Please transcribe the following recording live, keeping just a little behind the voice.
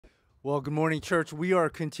Well, good morning, church. We are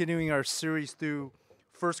continuing our series through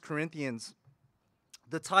First Corinthians.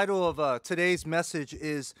 The title of today's message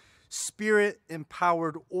is Spirit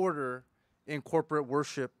Empowered Order in Corporate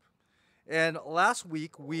Worship. And last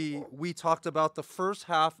week, we talked about the first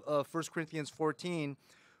half of First Corinthians 14,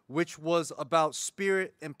 which was about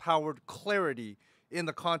Spirit Empowered clarity in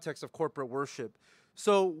the context of corporate worship.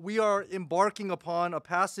 So we are embarking upon a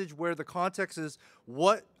passage where the context is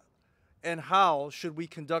what and how should we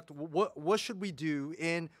conduct, what should we do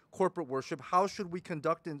in corporate worship, how should we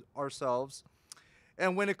conduct ourselves.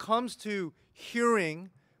 And when it comes to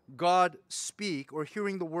hearing God speak or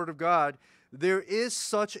hearing the word of God, there is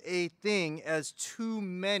such a thing as too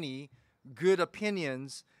many good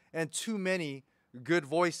opinions and too many good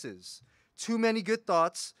voices, too many good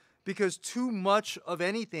thoughts, because too much of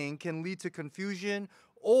anything can lead to confusion,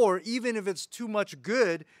 or even if it's too much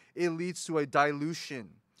good, it leads to a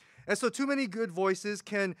dilution. And so too many good voices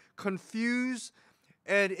can confuse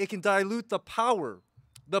and it can dilute the power,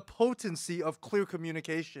 the potency of clear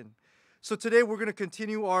communication. So today we're going to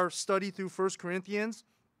continue our study through First Corinthians.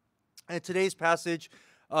 And today's passage,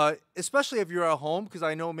 especially if you're at home, because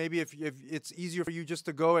I know maybe if it's easier for you just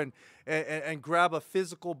to go and grab a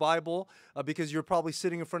physical Bible because you're probably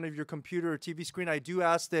sitting in front of your computer or TV screen, I do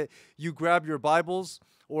ask that you grab your Bibles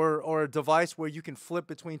or a device where you can flip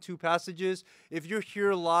between two passages. If you're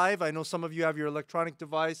here live, I know some of you have your electronic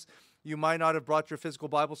device. You might not have brought your physical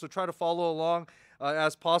Bible, so try to follow along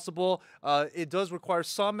as possible. It does require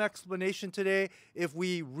some explanation today. If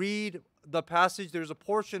we read the passage, there's a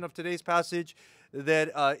portion of today's passage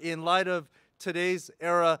that in light of today's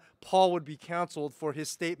era, Paul would be counseled for his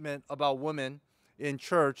statement about women in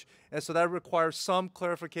church. And so that requires some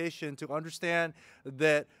clarification to understand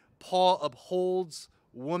that Paul upholds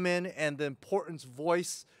women and the importance,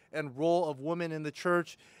 voice, and role of women in the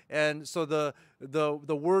church. And so the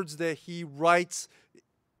words that he writes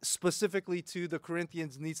specifically to the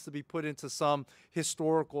Corinthians needs to be put into some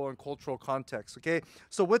historical and cultural context, okay?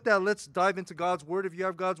 So with that, let's dive into God's Word. If you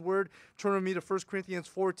have God's Word, turn with me to 1 Corinthians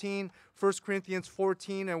 14, 1 Corinthians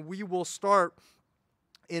 14, and we will start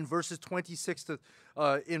in verses 26 to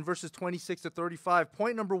 35.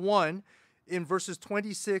 Point number one in verses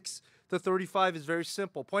 26 to 35 is very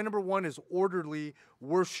simple. Point number one is orderly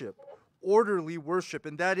worship. Orderly worship,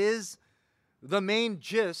 and that is the main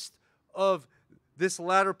gist of this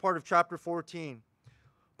latter part of chapter 14.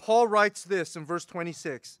 Paul writes this in verse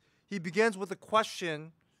 26. He begins with a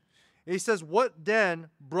question. He says, "What then,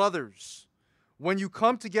 brothers? When you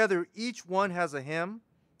come together, each one has a hymn,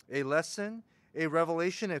 a lesson, a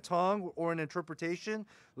revelation, a tongue, or an interpretation.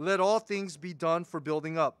 Let all things be done for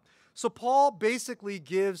building up." So Paul basically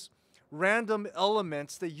gives random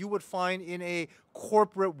elements that you would find in a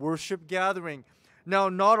corporate worship gathering. Now,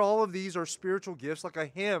 not all of these are spiritual gifts, like a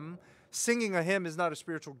hymn. Singing a hymn is not a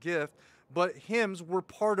spiritual gift, but hymns were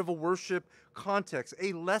part of a worship context.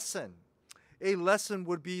 A lesson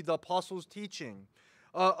would be the apostles' teaching.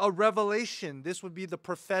 A revelation, this would be the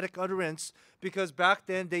prophetic utterance, because back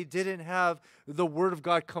then they didn't have the word of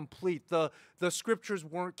God complete. The scriptures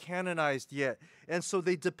weren't canonized yet. And so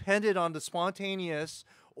they depended on the spontaneous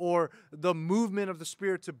or the movement of the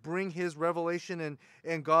Spirit to bring his revelation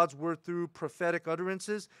and God's word through prophetic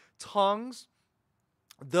utterances. Tongues,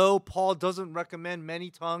 though Paul doesn't recommend many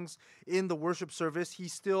tongues in the worship service, he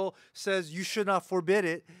still says you should not forbid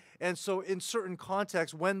it. And so in certain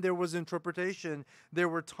contexts, when there was interpretation, there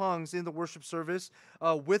were tongues in the worship service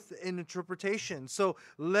with an interpretation. So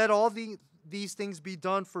let all these things be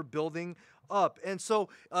done for building up. And so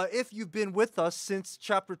if you've been with us since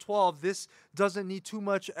chapter 12, this doesn't need too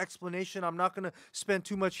much explanation. I'm not going to spend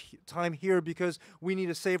too much time here because we need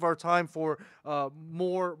to save our time for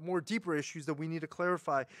more deeper issues that we need to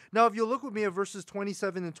clarify. Now, if you look with me at verses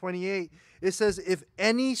 27 and 28, it says, "If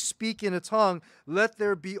any speak in a tongue, let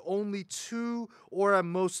there be only two or at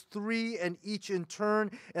most three, and each in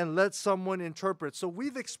turn, and let someone interpret." So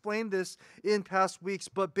we've explained this in past weeks,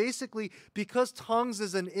 but basically, because tongues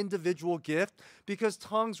is an individual gift, because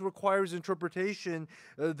tongues requires interpretation,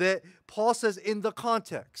 that Paul says in the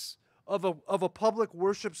context of a public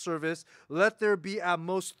worship service, let there be at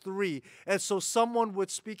most three. And so someone would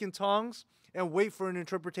speak in tongues and wait for an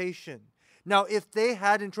interpretation. Now, if they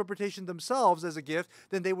had interpretation themselves as a gift,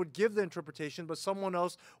 then they would give the interpretation, but someone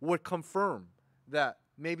else would confirm that.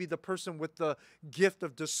 Maybe the person with the gift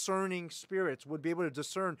of discerning spirits would be able to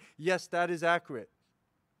discern, yes, that is accurate.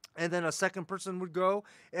 And then a second person would go,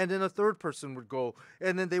 and then a third person would go,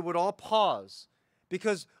 and then they would all pause.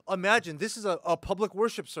 Because imagine, this is a public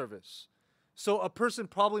worship service. So a person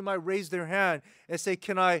probably might raise their hand and say,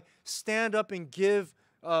 "Can I stand up and give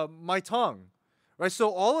my tongue?" right?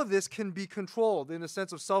 So all of this can be controlled in a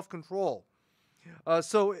sense of self-control.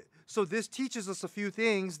 So this teaches us a few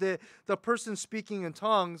things, that the person speaking in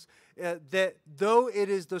tongues, that though it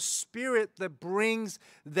is the Spirit that brings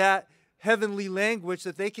that heavenly language,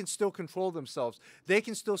 that they can still control themselves. They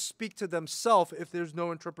can still speak to themselves if there's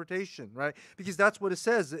no interpretation, right? Because that's what it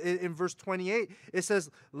says in verse 28. It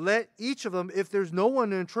says, let each of them, if there's no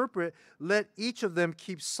one to interpret, let each of them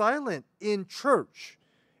keep silent in church.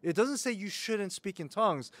 It doesn't say you shouldn't speak in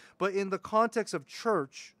tongues, but in the context of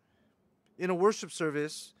church, in a worship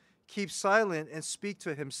service, keep silent and speak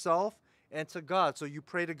to himself and to God. So you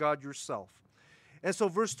pray to God yourself. And so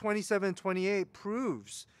verse 27 and 28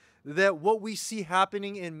 proves that what we see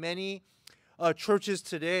happening in many churches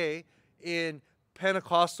today, in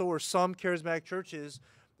Pentecostal or some charismatic churches,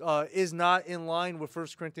 is not in line with 1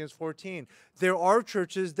 Corinthians 14. There are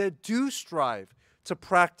churches that do strive to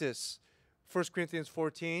practice 1 Corinthians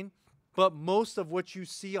 14, but most of what you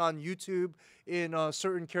see on YouTube in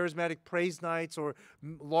certain charismatic praise nights or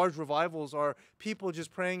large revivals are people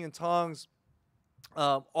just praying in tongues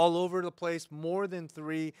all over the place, more than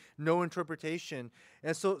 3, no interpretation.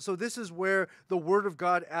 And so this is where the Word of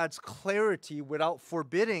God adds clarity without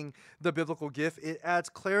forbidding the biblical gift. It adds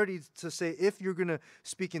clarity to say if you're going to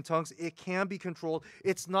speak in tongues, it can be controlled.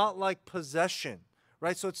 It's not like possession,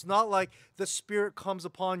 right? So it's not like the Spirit comes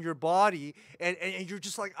upon your body and you're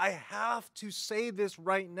just like, I have to say this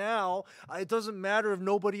right now. It doesn't matter if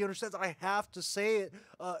nobody understands. I have to say it.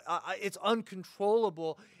 It's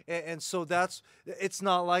uncontrollable. And so it's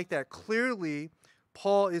not like that. Clearly,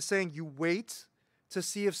 Paul is saying you wait to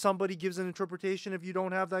see if somebody gives an interpretation if you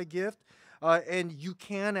don't have that gift. And you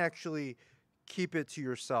can actually keep it to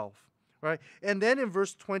yourself, right? And then in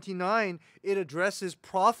verse 29, it addresses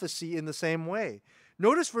prophecy in the same way.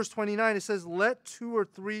 Notice verse 29, it says, let 2 or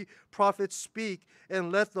 3 prophets speak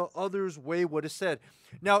and let the others weigh what is said.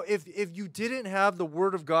 Now, if you didn't have the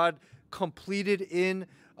Word of God completed in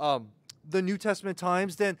the New Testament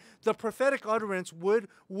times, then the prophetic utterance would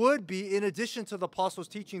be, in addition to the apostles'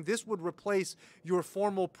 teaching, this would replace your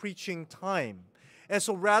formal preaching time. And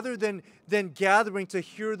so rather than gathering to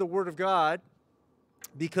hear the Word of God,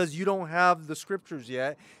 because you don't have the scriptures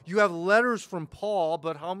yet, you have letters from Paul,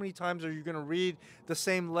 but how many times are you going to read the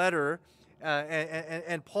same letter?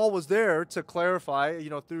 And Paul was there to clarify,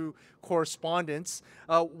 through correspondence.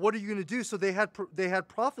 What are you going to do? So they had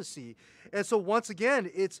prophecy. And so once again,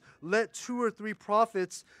 it's let 2 or 3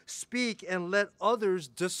 prophets speak and let others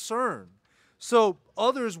discern. So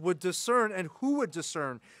others would discern, and who would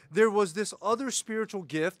discern? There was this other spiritual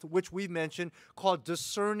gift, which we mentioned, called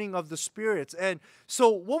discerning of the spirits. And so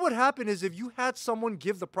what would happen is if you had someone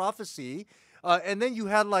give the prophecy, and then you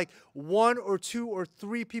had like 1 or 2 or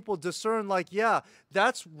 3 people discern, like, yeah,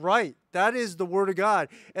 that's right. That is the Word of God.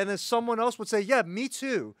 And then someone else would say, yeah, me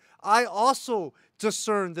too. I also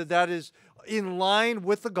discern that is in line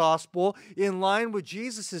with the gospel, in line with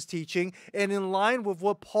Jesus' teaching, and in line with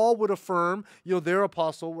what Paul would affirm, their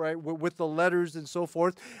apostle, right, with the letters and so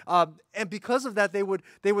forth. And because of that, they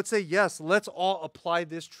would say, yes, let's all apply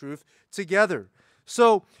this truth together.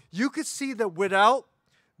 So you could see that without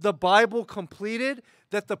the Bible completed,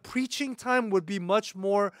 that the preaching time would be much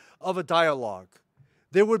more of a dialogue.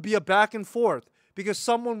 There would be a back and forth, because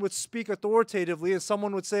someone would speak authoritatively and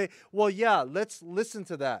someone would say, well, yeah, let's listen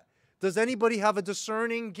to that. Does anybody have a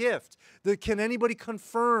discerning gift? Can anybody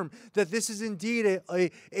confirm that this is indeed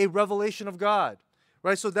a revelation of God?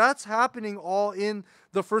 Right? So that's happening all in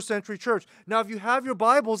the first century church. Now, if you have your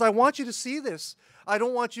Bibles, I want you to see this. I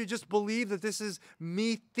don't want you to just believe that this is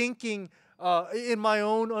me thinking in my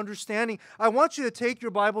own understanding. I want you to take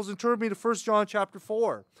your Bibles and turn me to 1 John chapter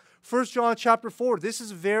 4. 1 John chapter 4. This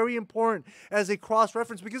is very important as a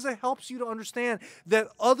cross-reference because it helps you to understand that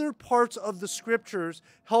other parts of the scriptures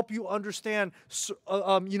help you understand,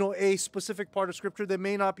 a specific part of scripture that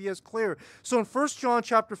may not be as clear. So in 1 John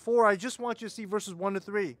chapter 4, I just want you to see verses 1 to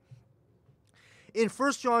 3. In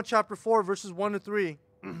 1 John chapter 4, verses 1 to 3,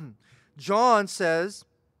 John says,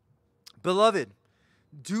 "Beloved,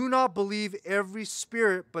 do not believe every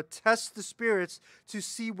spirit, but test the spirits to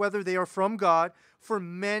see whether they are from God. For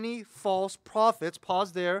many false prophets,"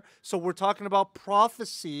 pause there. So we're talking about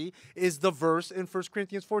prophecy is the verse in 1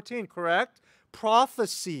 Corinthians 14, correct?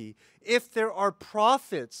 Prophecy. If there are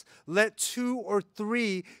prophets, let 2 or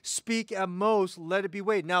 3 speak at most, let it be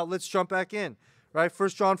weighed. Now let's jump back in, right? 1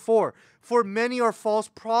 John 4. For many are false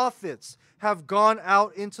prophets, have gone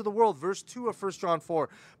out into the world. Verse 2 of 1 John 4.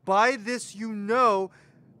 By this you know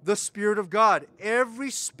the Spirit of God.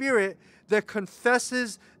 Every spirit that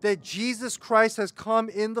confesses that Jesus Christ has come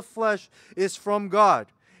in the flesh is from God.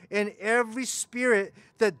 and every spirit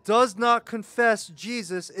that does not confess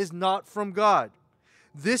Jesus is not from God.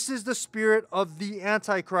 This is the spirit of the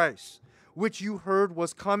Antichrist, which you heard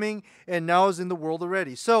was coming and now is in the world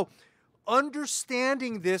already. So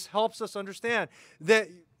understanding this helps us understand that.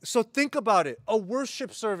 So think about it. A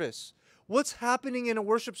worship service. What's happening in a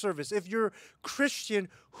worship service? If you're Christian,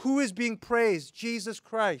 who is being praised? Jesus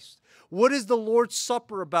Christ. What is the Lord's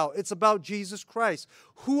Supper about? It's about Jesus Christ.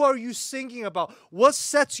 Who are you singing about? What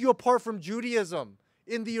sets you apart from Judaism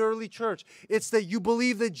in the early church? It's that you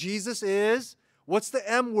believe that Jesus is, what's the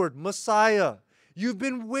M word? Messiah. You've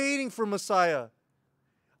been waiting for Messiah.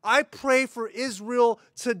 I pray for Israel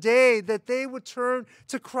today that they would turn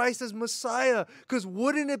to Christ as Messiah. Because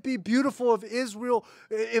wouldn't it be beautiful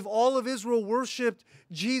if all of Israel worshiped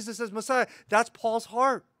Jesus as Messiah? That's Paul's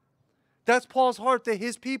heart. That's Paul's heart, that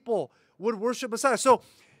his people would worship Messiah. So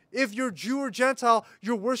if you're Jew or Gentile,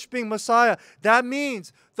 you're worshiping Messiah. That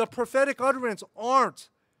means the prophetic utterance aren't,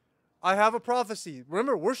 I have a prophecy.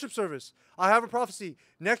 Remember, worship service. I have a prophecy.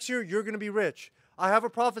 Next year, you're going to be rich. I have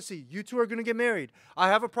a prophecy. You two are going to get married. I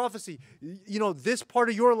have a prophecy. This part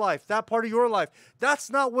of your life, that part of your life.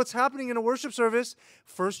 That's not what's happening in a worship service.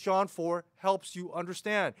 1 John 4 helps you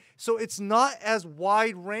understand. So it's not as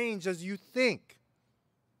wide range as you think.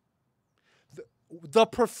 The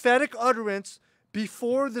prophetic utterance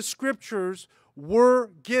before the scriptures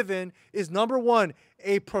were given is, number one,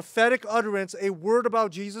 a prophetic utterance, a word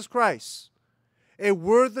about Jesus Christ. A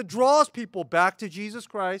word that draws people back to Jesus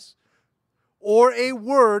Christ, or a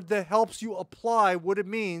word that helps you apply what it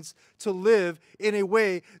means to live in a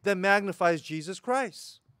way that magnifies Jesus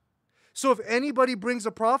Christ. So if anybody brings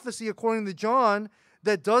a prophecy, according to John,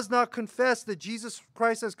 that does not confess that Jesus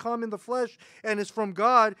Christ has come in the flesh and is from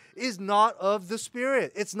God, is not of the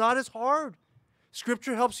Spirit. It's not as hard.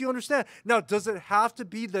 Scripture helps you understand. Now, does it have to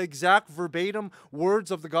be the exact verbatim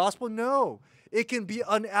words of the gospel? No. It can be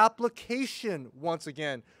an application, once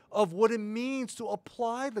again, of what it means to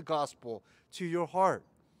apply the gospel to your heart.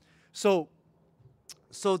 So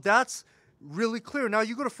that's really clear. Now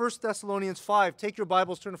you go to 1 Thessalonians 5. Take your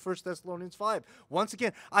Bibles, turn to 1 Thessalonians 5. Once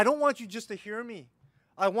again, I don't want you just to hear me.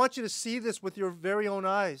 I want you to see this with your very own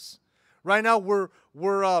eyes. Right now we're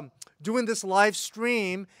doing this live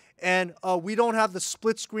stream, and we don't have the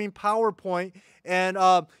split screen PowerPoint. And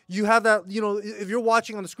you have that, if you're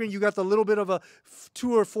watching on the screen, you got the little bit of a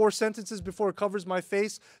 2 or 4 sentences before it covers my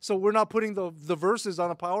face. So we're not putting the verses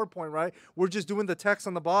on a PowerPoint, right? We're just doing the text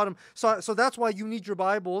on the bottom. So that's why you need your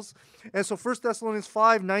Bibles. And so 1 Thessalonians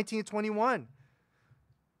 5, 19 to 21.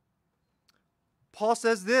 Paul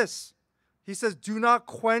says this. He says, do not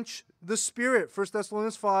quench the Spirit. 1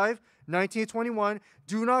 Thessalonians 5, 19 to 21.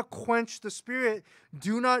 Do not quench the Spirit.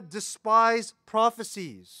 Do not despise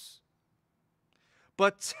prophecies,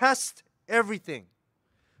 but test everything.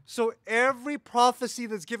 So every prophecy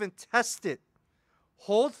that's given, test it.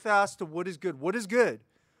 Hold fast to what is good. What is good?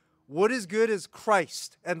 What is good is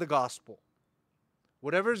Christ and the gospel.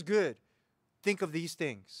 Whatever is good, think of these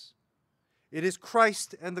things. It is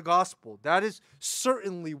Christ and the gospel. That is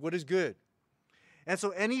certainly what is good. And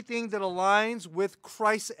so anything that aligns with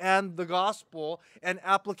Christ and the gospel and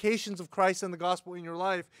applications of Christ and the gospel in your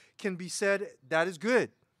life can be said that is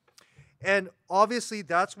good. And obviously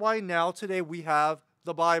that's why now today we have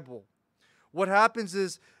the Bible. What happens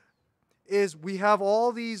is we have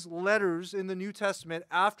all these letters in the New Testament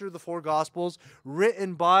after the 4 Gospels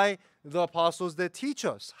written by the apostles that teach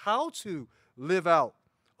us how to live out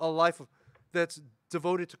a life that's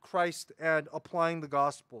devoted to Christ and applying the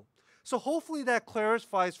gospel. So hopefully that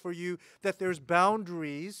clarifies for you that there's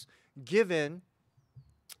boundaries given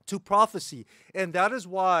to prophecy. And that is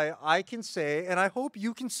why I can say, and I hope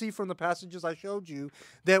you can see from the passages I showed you,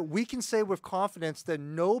 that we can say with confidence that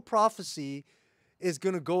no prophecy is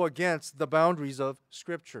going to go against the boundaries of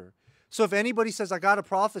Scripture. So if anybody says, I got a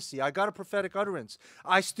prophecy, I got a prophetic utterance,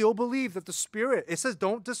 I still believe that the Spirit, it says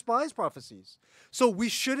don't despise prophecies. So we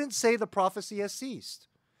shouldn't say the prophecy has ceased.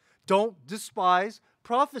 Don't despise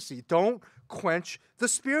prophecy. Don't quench the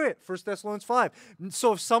Spirit, 1 Thessalonians 5.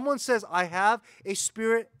 So if someone says, I have a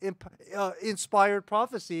Spirit-inspired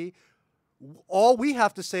prophecy, all we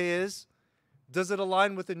have to say is, does it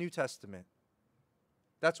align with the New Testament?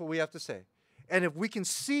 That's what we have to say. And if we can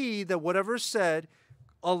see that whatever is said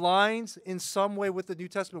aligns in some way with the New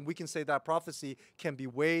Testament, we can say that prophecy can be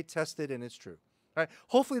weighed, tested, and it's true. All right?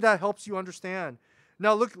 Hopefully that helps you understand.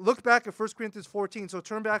 Now look back at 1 Corinthians 14. So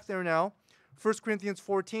turn back there now. 1 Corinthians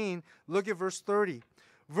 14, look at verse 30.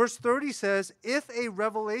 Verse 30 says, if a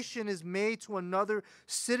revelation is made to another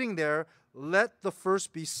sitting there, let the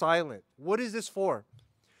first be silent. What is this for?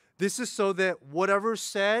 This is so that whatever is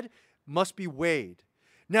said must be weighed.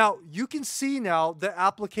 Now, you can see now the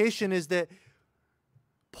application is that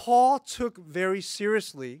Paul took very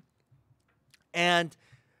seriously, and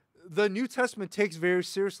the New Testament takes very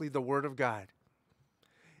seriously the Word of God,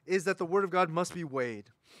 is that the Word of God must be weighed.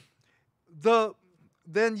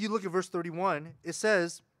 Then you look at verse 31, it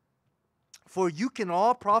says, for you can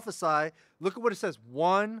all prophesy, look at what it says,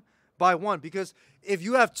 one by one. Because if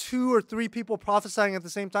you have 2 or 3 people prophesying at the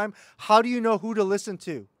same time, how do you know who to listen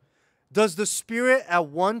to? Does the Spirit at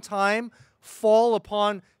one time fall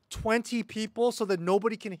upon 20 people so that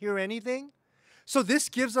nobody can hear anything? So this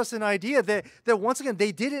gives us an idea that once again,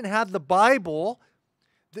 they didn't have the Bible.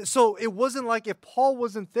 So it wasn't like if Paul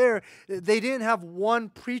wasn't there, they didn't have one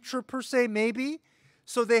preacher per se, maybe.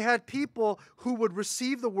 So they had people who would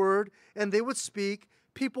receive the word and they would speak.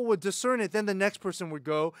 People would discern it. Then the next person would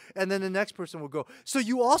go, and then the next person would go. So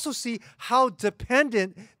you also see how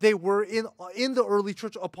dependent they were in the early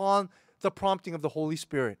church upon the prompting of the Holy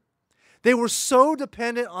Spirit. They were so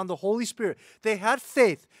dependent on the Holy Spirit. They had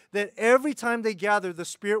faith that every time they gathered, the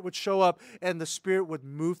Spirit would show up and the Spirit would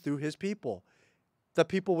move through his people, the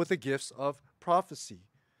people with the gifts of prophecy.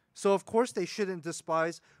 So, of course, they shouldn't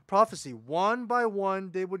despise prophecy. One by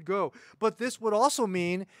one, they would go. But this would also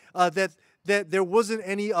mean that there wasn't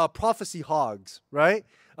any prophecy hogs, right?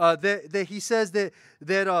 That he says that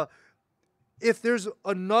if there's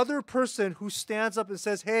another person who stands up and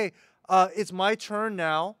says, hey, it's my turn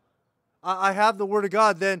now, I have the word of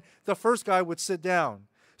God, then the first guy would sit down.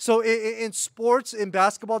 So in sports, in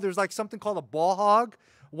basketball, there's like something called a ball hog.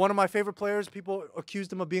 One of my favorite players, people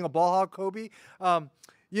accused him of being a ball hog, Kobe.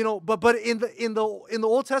 You know, but in the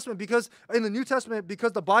Old Testament, because in the New Testament,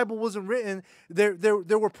 because the Bible wasn't written,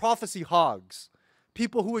 there were prophecy hogs,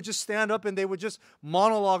 people who would just stand up and they would just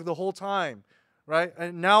monologue the whole time, right?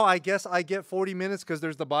 And now I guess I get 40 minutes because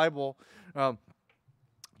there's the Bible,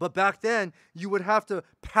 but back then you would have to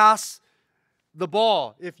pass the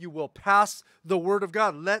ball, if you will, pass the word of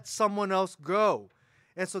God, let someone else go,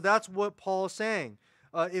 and so that's what Paul is saying.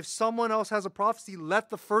 If someone else has a prophecy, let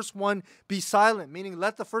the first one be silent, meaning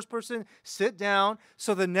let the first person sit down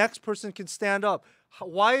so the next person can stand up.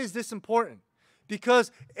 Why is this important?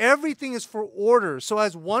 Because everything is for order. So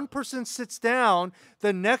as one person sits down,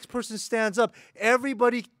 the next person stands up.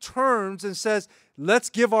 Everybody turns and says, let's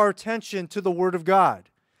give our attention to the Word of God.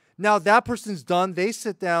 Now that person's done. They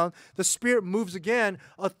sit down. The Spirit moves again.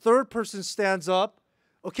 A third person stands up.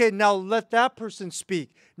 Okay, now let that person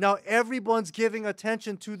speak. Now everyone's giving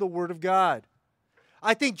attention to the Word of God.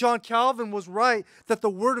 I think John Calvin was right that the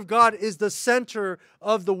Word of God is the center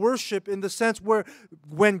of the worship, in the sense where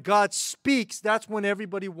when God speaks, that's when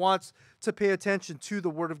everybody wants to pay attention to the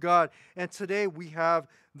Word of God. And today we have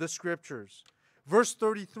the Scriptures. Verse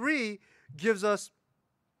 33 gives us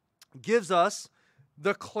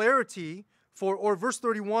the clarity for, or verse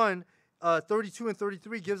 31, 32 and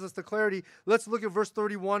 33 gives us the clarity. Let's look at verse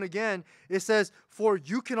 31 again. It says, for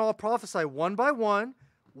you can all prophesy one by one.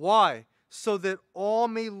 Why? So that all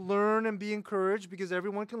may learn and be encouraged, because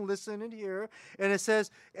everyone can listen and hear. And it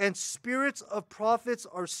says, and spirits of prophets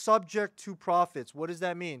are subject to prophets. What does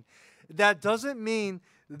that mean? That doesn't mean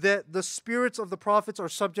that the spirits of the prophets are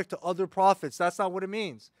subject to other prophets. That's not what it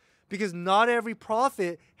means. Because not every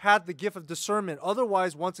prophet had the gift of discernment.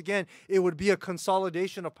 Otherwise, once again, it would be a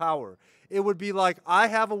consolidation of power. It would be like, I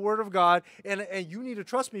have a word of God, and you need to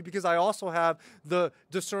trust me because I also have the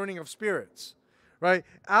discerning of spirits, right?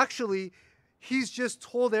 Actually, he's just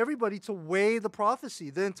told everybody to weigh the prophecy,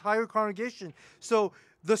 the entire congregation. So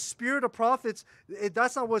the spirit of prophets,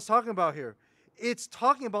 that's not what it's talking about here. It's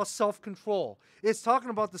talking about self-control. It's talking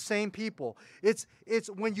about the same people. It's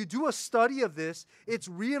when you do a study of this, it's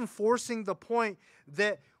reinforcing the point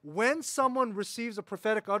that when someone receives a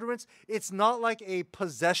prophetic utterance, it's not like a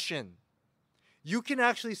possession. You can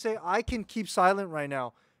actually say, I can keep silent right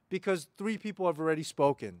now because 3 people have already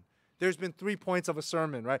spoken. There's been 3 points of a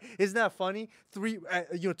sermon, right? Isn't that funny? 2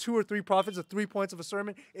 or 3 prophets of 3 points of a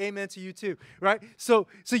sermon. Amen to you too, right? So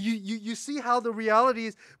you see how the reality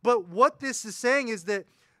is. But what this is saying is that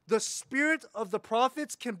the spirit of the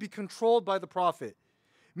prophets can be controlled by the prophet.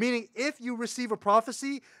 Meaning, if you receive a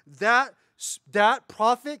prophecy, that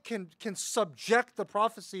prophet can subject the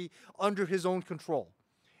prophecy under his own control.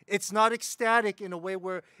 It's not ecstatic in a way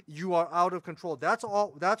where you are out of control. That's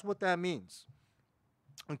what that means.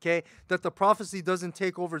 Okay, that the prophecy doesn't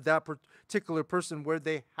take over that particular person where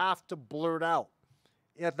they have to blurt out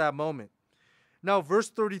at that moment. Now, verse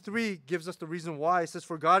 33 gives us the reason why. It says,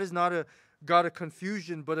 for God is not a God of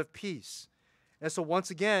confusion, but of peace. And so once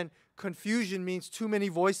again, confusion means too many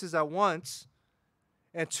voices at once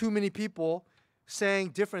and too many people saying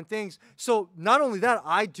different things. So not only that,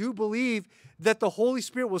 I do believe that the Holy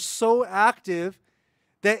Spirit was so active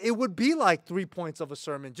that it would be like 3 points of a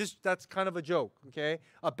sermon. Just that's kind of a joke, okay?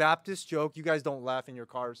 A Baptist joke. You guys don't laugh in your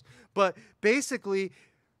cars. But basically,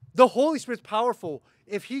 the Holy Spirit's powerful.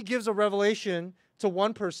 If he gives a revelation to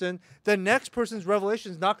one person, the next person's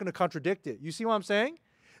revelation is not going to contradict it. You see what I'm saying?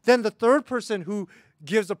 Then the third person who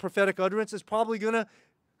gives a prophetic utterance is probably going to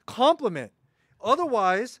complement.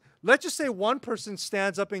 Otherwise, let's just say one person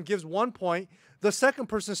stands up and gives one point. The second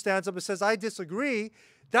person stands up and says, I disagree.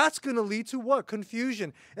 That's going to lead to what?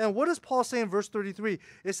 Confusion. And what does Paul say in verse 33?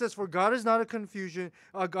 It says, for God is not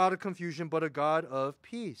a God of confusion, but a God of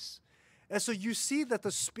peace. And so you see that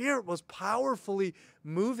the Spirit was powerfully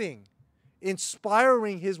moving,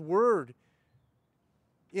 inspiring his word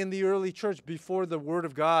in the early church before the word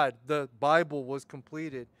of God, the Bible, was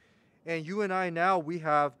completed. And you and I now, we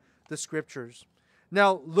have the scriptures.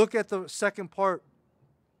 Now look at the second part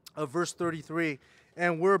of verse 33,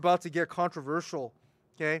 and we're about to get controversial.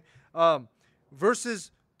 Okay,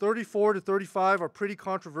 verses 34 to 35 are pretty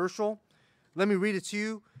controversial. Let me read it to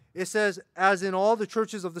you. It says, as in all the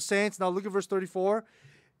churches of the saints. Now look at verse 34.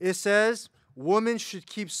 It says, women should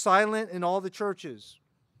keep silent in all the churches.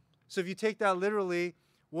 So if you take that literally,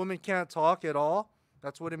 women can't talk at all.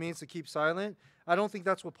 That's what it means to keep silent. I don't think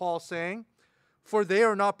that's what Paul's saying. For they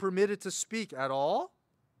are not permitted to speak at all,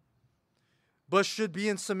 but should be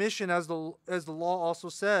in submission, as the law also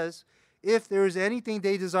says. If there is anything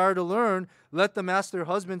they desire to learn, let them ask their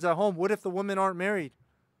husbands at home. What if the women aren't married?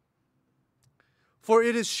 For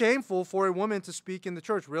it is shameful for a woman to speak in the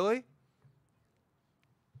church. Really?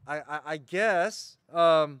 I guess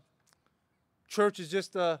church is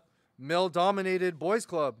just a male-dominated boys'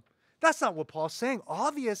 club. That's not what Paul's saying,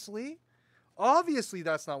 obviously. Obviously,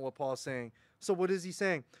 that's not what Paul's saying. So what is he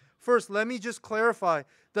saying? First, let me just clarify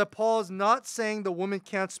that Paul is not saying the woman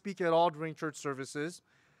can't speak at all during church services.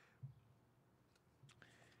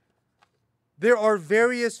 There are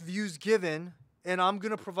various views given, and I'm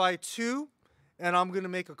going to provide two, and I'm going to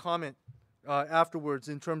make a comment afterwards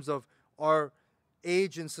in terms of our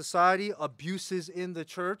age in society, abuses in the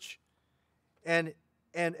church, and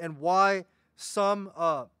why some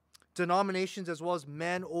denominations as well as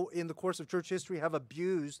men in the course of church history have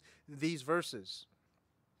abused these verses.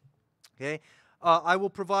 Okay, I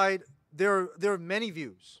will provide. There are many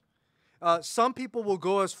views. Some people will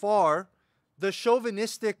go as far, the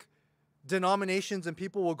chauvinistic denominations and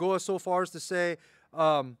people will go so far as to say,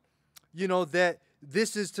 that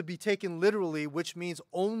this is to be taken literally, which means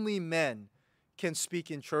only men can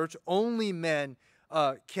speak in church, only men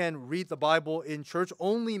can read the Bible in church,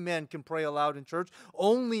 only men can pray aloud in church,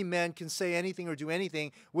 only men can say anything or do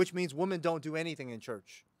anything, which means women don't do anything in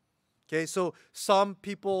church. Okay, so some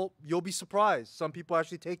people, you'll be surprised, some people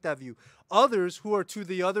actually take that view. Others who are to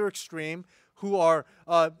the other extreme, who are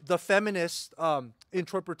the feminist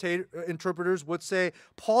interpreters would say,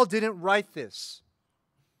 Paul didn't write this.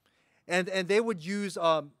 And they would use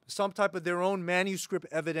some type of their own manuscript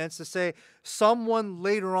evidence to say, someone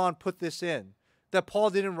later on put this in, that Paul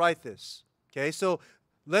didn't write this. Okay, so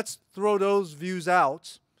let's throw those views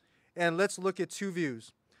out, and let's look at two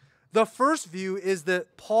views. The first view is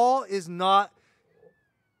that Paul is not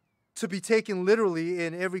to be taken literally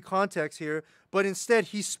in every context here, but instead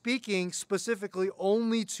he's speaking specifically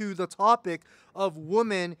only to the topic of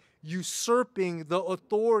women usurping the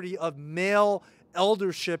authority of male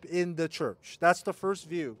eldership in the church. That's the first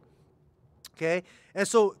view. Okay? And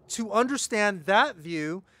so to understand that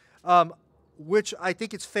view, which I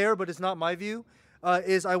think it's fair, but it's not my view,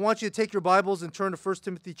 is I want you to take your Bibles and turn to 1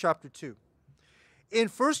 Timothy chapter 2. In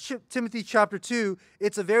 1 Timothy chapter 2,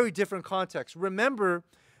 it's a very different context. Remember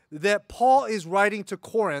that Paul is writing to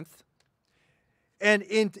Corinth, and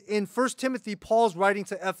in 1 Timothy, Paul's writing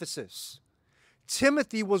to Ephesus.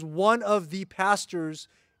 Timothy was one of the pastors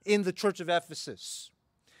in the church of Ephesus.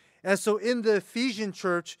 And so in the Ephesian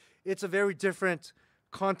church, it's a very different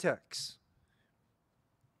context.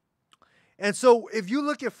 And so if you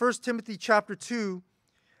look at 1 Timothy chapter 2,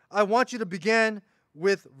 I want you to begin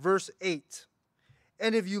with verse 8.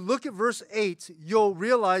 And if you look at verse 8, you'll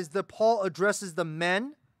realize that Paul addresses the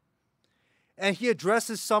men, and he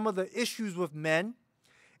addresses some of the issues with men,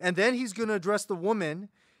 and then he's going to address the woman.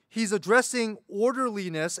 He's addressing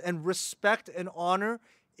orderliness and respect and honor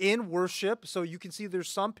in worship, so you can see there's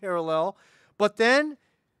some parallel. But then,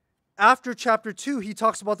 after chapter 2, he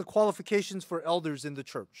talks about the qualifications for elders in the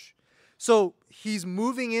church. So he's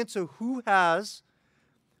moving into who has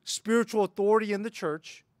spiritual authority in the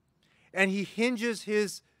church, and he hinges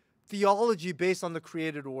his theology based on the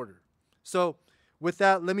created order. So with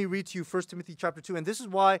that, let me read to you 1 Timothy chapter 2. And this is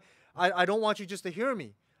why I don't want you just to hear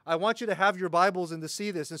me. I want you to have your Bibles and to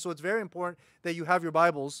see this. And so it's very important that you have your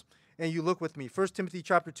Bibles and you look with me. 1 Timothy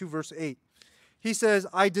chapter 2, verse 8. He says,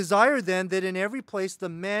 I desire then that in every place the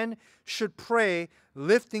men should pray,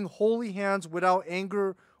 lifting holy hands without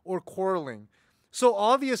anger or quarreling. So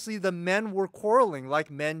obviously the men were quarreling like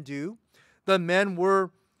men do. The men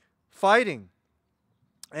were fighting.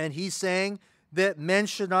 And he's saying that men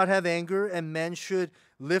should not have anger and men should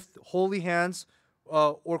lift holy hands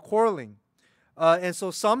or quarreling. And so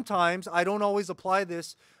sometimes, I don't always apply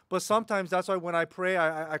this, but sometimes that's why when I pray,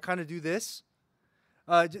 I kind of do this.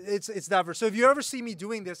 It's that verse. So if you ever see me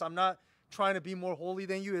doing this, I'm not trying to be more holy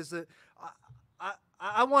than you. Is that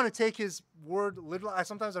I want to take his word literally.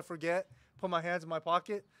 Sometimes I forget, put my hands in my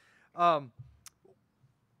pocket.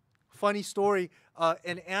 Funny story,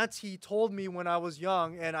 an auntie told me when I was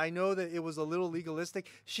young, and I know that it was a little legalistic.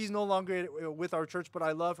 She's no longer with our church, but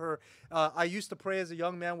I love her. I used to pray as a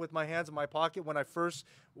young man with my hands in my pocket when I first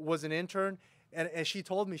was an intern, and she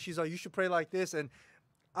told me, she's like, you should pray like this. And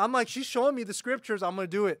I'm like, she's showing me the scriptures, I'm going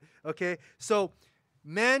to do it, okay? So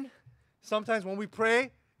men, sometimes when we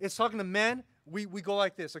pray, it's talking to men, we go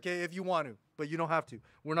like this, okay, if you want to, but you don't have to.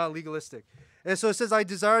 We're not legalistic. And so it says, I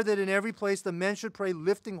desire that in every place the men should pray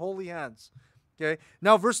lifting holy hands. Okay.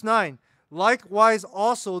 Now verse 9. Likewise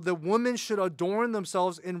also the women should adorn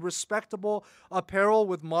themselves in respectable apparel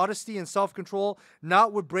with modesty and self-control,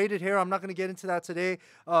 not with braided hair. I'm not going to get into that today.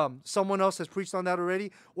 Someone else has preached on that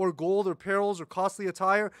already. Or gold or pearls or costly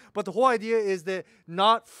attire. But the whole idea is that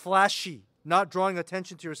not flashy, not drawing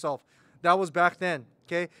attention to yourself. That was back then.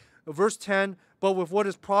 Okay. Verse 10, but with what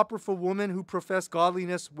is proper for women who profess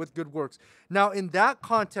godliness with good works. Now, in that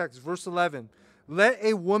context, verse 11, let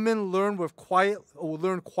a woman learn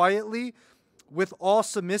quietly with all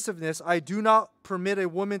submissiveness. I do not permit a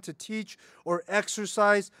woman to teach or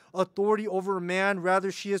exercise authority over a man.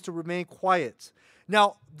 Rather, she is to remain quiet.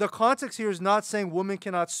 Now, the context here is not saying women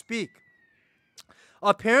cannot speak.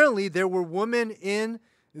 Apparently, there were women in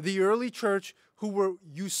the early church who were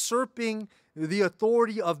usurping the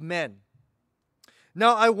authority of men.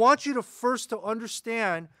 Now, I want you to first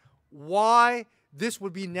understand why this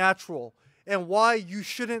would be natural and why you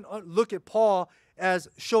shouldn't look at Paul as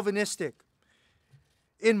chauvinistic.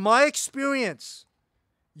 In my experience,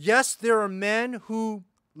 yes, there are men who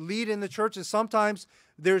lead in the church, and sometimes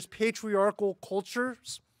there's patriarchal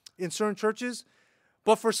cultures in certain churches,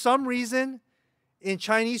 but for some reason, in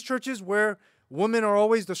Chinese churches where women are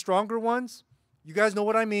always the stronger ones, you guys know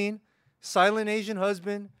what I mean, silent Asian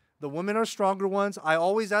husband, the women are stronger ones. I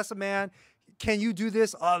always ask a man, can you do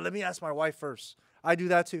this? Let me ask my wife first. I do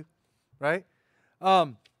that too, right?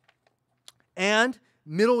 And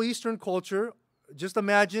Middle Eastern culture, just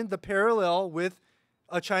imagine the parallel with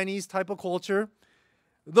a Chinese type of culture.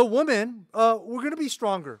 The women, we're going to be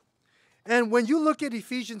stronger. And when you look at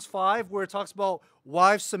Ephesians 5, where it talks about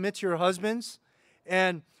wives submit to your husbands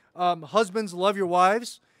and husbands love your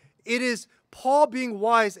wives, it is Paul being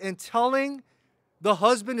wise and telling the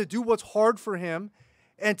husband to do what's hard for him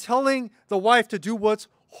and telling the wife to do what's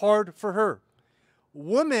hard for her.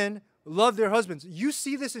 Women love their husbands. You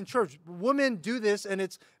see this in church. Women do this, and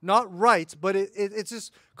it's not right, but it's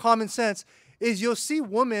just common sense, is you'll see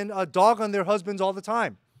women dog on their husbands all the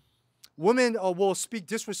time. Women will speak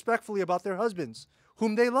disrespectfully about their husbands,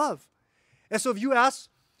 whom they love. And so if you ask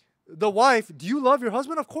the wife, do you love your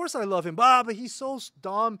husband? Of course I love him. But he's so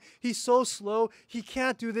dumb. He's so slow. He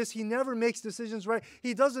can't do this. He never makes decisions right.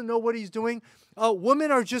 He doesn't know what he's doing.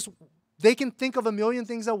 Women are just, they can think of a million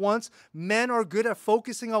things at once. Men are good at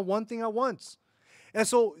focusing on one thing at once. And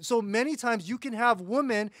so many times you can have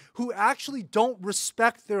women who actually don't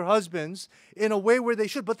respect their husbands in a way where they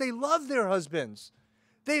should, but they love their husbands.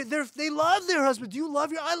 They love their husband. Do you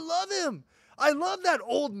love your? I love him. I love that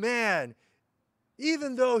old man.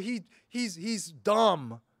 Even though he's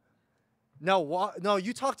dumb. Now,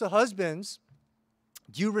 you talk to husbands.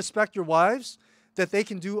 Do you respect your wives? That they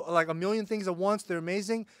can do like a million things at once. They're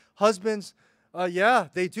amazing. Husbands, yeah,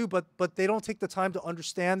 they do, but they don't take the time to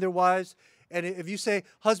understand their wives. And if you say,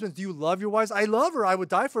 husbands, do you love your wives? I love her. I would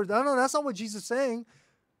die for her. No, that's not what Jesus is saying.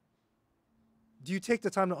 Do you take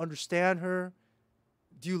the time to understand her?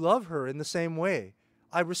 Do you love her in the same way?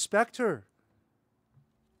 I respect her.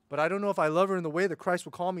 But I don't know if I love her in the way that Christ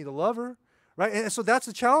would call me to love her, right? And so that's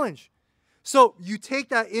the challenge. So you take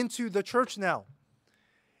that into the church now,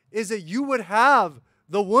 is that you would have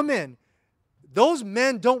the woman. Those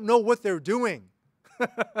men don't know what they're doing.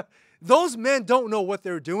 Those men don't know what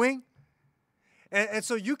they're doing. And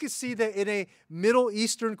so you can see that in a Middle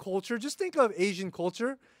Eastern culture, just think of Asian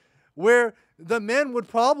culture, where the men would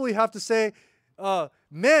probably have to say,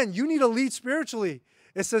 men, you need to lead spiritually.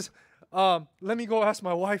 It says, let me go ask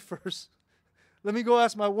my wife first. Let me go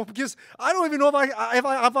ask my wife, because I don't even know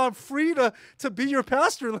if I'm free to be your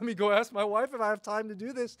pastor. Let me go ask my wife if I have time to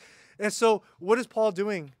do this. And so what is Paul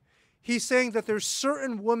doing? He's saying that there's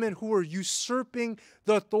certain women who are usurping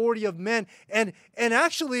the authority of men. And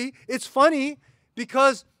actually, it's funny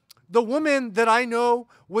because the woman that I know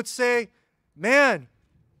would say, man,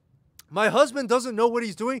 my husband doesn't know what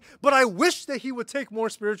he's doing, but I wish that he would take more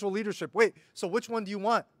spiritual leadership. Wait, so which one do you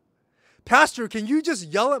want? Pastor, can you just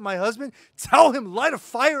yell at my husband? Tell him, light a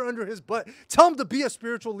fire under his butt. Tell him to be a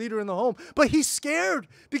spiritual leader in the home. But he's scared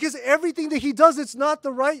because everything that he does, it's not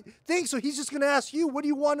the right thing. So he's just going to ask you, what do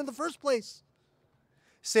you want in the first place?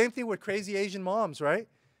 Same thing with crazy Asian moms, right?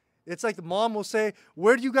 It's like the mom will say,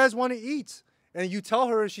 where do you guys want to eat? And you tell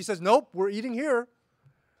her and she says, nope, we're eating here.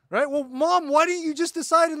 Right? Well, mom, why didn't you just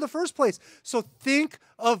decide in the first place? So think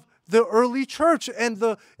of the early church and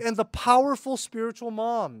the powerful spiritual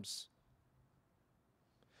moms.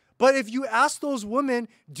 But if you ask those women,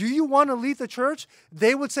 do you want to lead the church?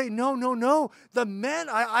 They would say, no, no, no. The men,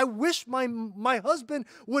 I wish my husband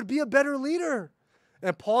would be a better leader.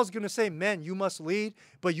 And Paul's going to say, men, you must lead,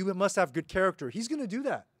 but you must have good character. He's going to do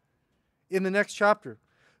that in the next chapter.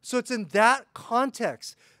 So it's in that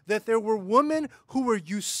context that there were women who were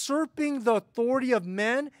usurping the authority of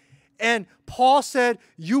men. And Paul said,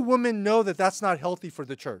 you women know that that's not healthy for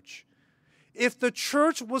the church. If the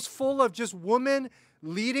church was full of just women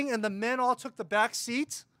leading and the men all took the back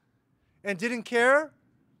seat and didn't care,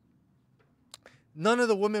 none of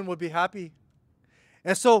the women would be happy.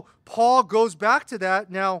 And so Paul goes back to that.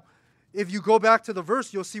 Now, if you go back to the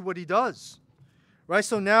verse, you'll see what he does. Right?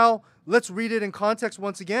 So now let's read it in context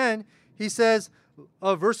once again. He says,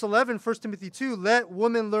 verse 11, 1 Timothy 2, let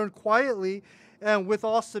women learn quietly and with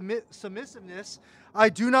all submissiveness. I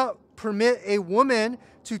do not permit a woman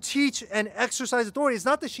to teach and exercise authority. It's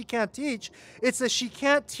not that she can't teach. It's that she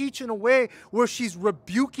can't teach in a way where she's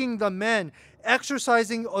rebuking the men,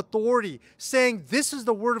 exercising authority, saying this is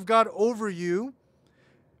the word of God over you.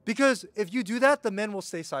 Because if you do that, the men will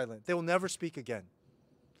stay silent. They will never speak again.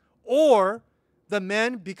 Or the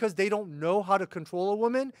men, because they don't know how to control a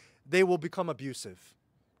woman, they will become abusive.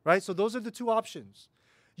 Right? So those are the two options.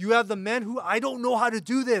 You have the men who, I don't know how to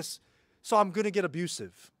do this, so I'm going to get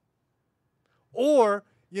abusive. Or,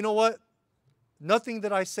 you know what? Nothing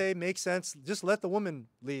that I say makes sense. Just let the woman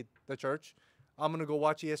lead the church. I'm going to go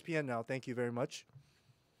watch ESPN now. Thank you very much.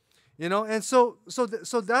 You know, and so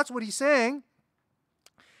that's what he's saying.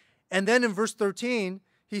 And then in verse 13,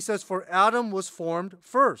 he says, for Adam was formed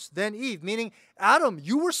first, then Eve. Meaning, Adam,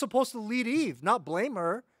 you were supposed to lead Eve, not blame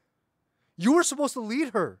her. You were supposed to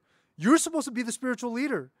lead her. You're supposed to be the spiritual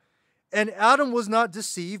leader. And Adam was not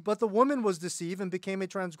deceived, but the woman was deceived and became a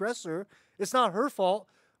transgressor. It's not her fault,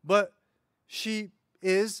 but she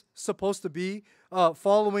is supposed to be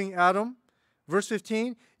following Adam. Verse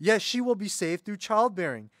 15, yet she will be saved through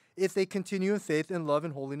childbearing if they continue in faith and love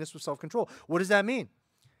and holiness with self-control. What does that mean?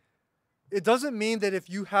 It doesn't mean that if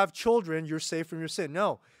you have children, you're saved from your sin.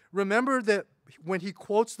 No. Remember that when he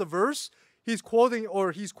quotes the verse, he's quoting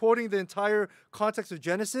the entire context of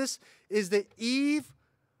Genesis, is that Eve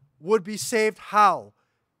would be saved how?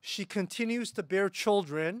 She continues to bear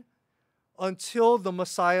children until the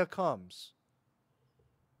Messiah comes.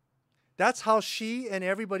 That's how she and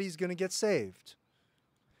everybody's going to get saved.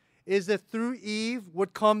 Is that through Eve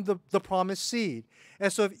would come the promised seed.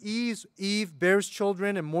 And so if Eve bears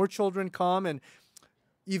children and more children come, and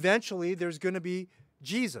eventually there's going to be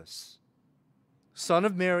Jesus, son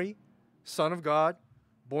of Mary, son of God,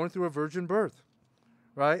 born through a virgin birth.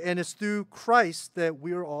 Right? And it's through Christ that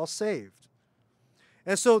we are all saved.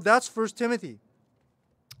 And so that's 1 Timothy.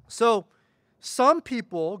 So some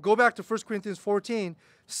people, go back to 1 Corinthians 14,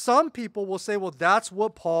 some people will say, well, that's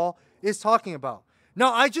what Paul is talking about.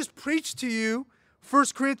 Now, I just preached to you 1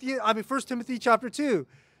 Timothy chapter 2.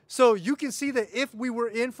 So you can see that if we were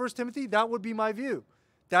in 1 Timothy, that would be my view.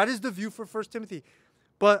 That is the view for 1 Timothy.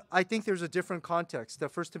 But I think there's a different context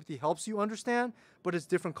that 1 Timothy helps you understand, but it's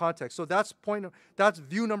different context. So that's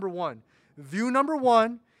view number one. View number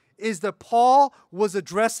one is that Paul was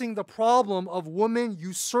addressing the problem of women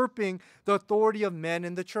usurping the authority of men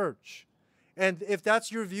in the church. And if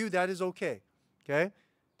that's your view, that is okay. Okay?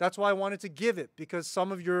 That's why I wanted to give it, because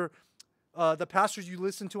some of the pastors you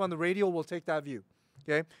listen to on the radio will take that view.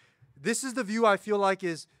 Okay? This is the view I feel like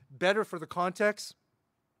is better for the context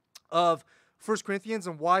of 1 Corinthians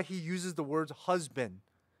and why he uses the words husband.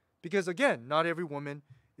 Because again, not every woman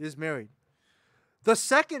is married. The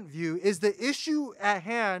second view is the issue at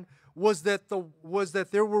hand was that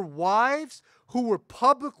there were wives who were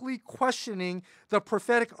publicly questioning the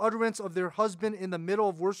prophetic utterance of their husband in the middle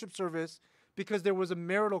of worship service because there was a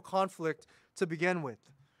marital conflict to begin with,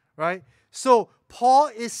 right? So Paul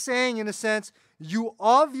is saying, in a sense, you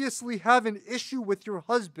obviously have an issue with your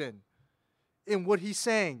husband in what he's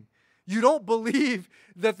saying. You don't believe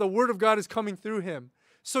that the word of God is coming through him.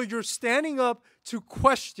 So you're standing up to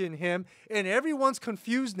question him, and everyone's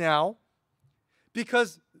confused now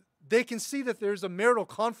because they can see that there's a marital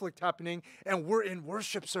conflict happening and we're in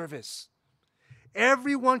worship service.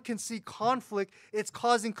 Everyone can see conflict. It's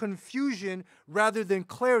causing confusion rather than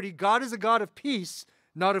clarity. God is a God of peace,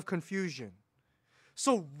 not of confusion.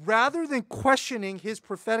 So rather than questioning his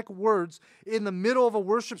prophetic words in the middle of a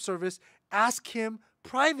worship service, ask him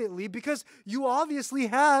privately because you obviously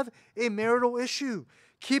have a marital issue.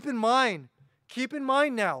 Keep in mind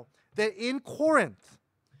now that in Corinth,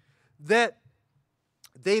 that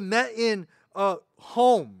they met in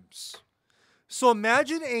homes. So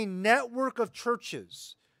imagine a network of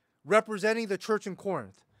churches representing the church in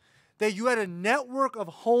Corinth. That you had a network of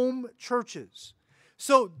home churches.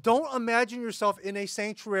 So don't imagine yourself in a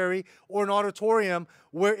sanctuary or an auditorium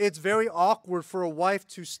where it's very awkward for a wife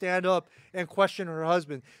to stand up and question her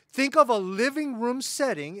husband. Think of a living room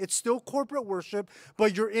setting. It's still corporate worship,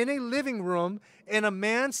 but you're in a living room and a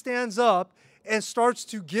man stands up and starts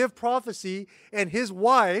to give prophecy, and his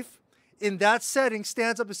wife in that setting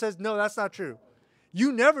stands up and says, no, that's not true.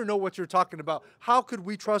 You never know what you're talking about. How could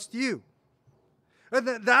we trust you? And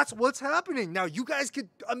that's what's happening. Now, you guys could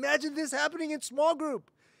imagine this happening in small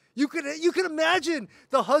group. You could imagine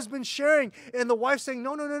the husband sharing and the wife saying,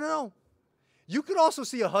 no, no, no, no. You could also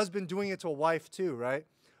see a husband doing it to a wife too, right?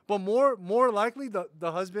 But more likely,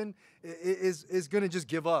 the husband is going to just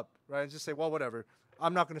give up, right? And just say, well, whatever.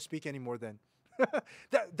 I'm not going to speak anymore then.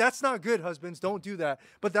 That's not good, husbands. Don't do that.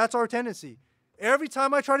 But that's our tendency. Every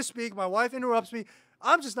time I try to speak, my wife interrupts me.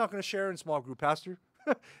 I'm just not going to share in small group, Pastor.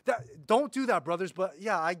 Don't do that, brothers. But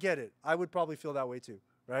yeah, I get it. I would probably feel that way too,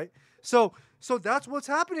 right? So that's what's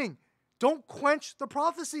happening. Don't quench the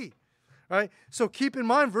prophecy, right? So keep in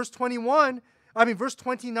mind, verse 29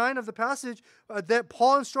 of the passage, that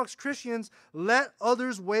Paul instructs Christians, let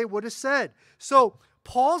others weigh what is said. So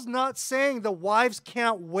Paul's not saying the wives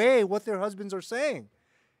can't weigh what their husbands are saying.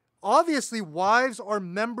 Obviously, wives are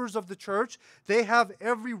members of the church. They have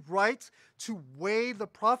every right to weigh the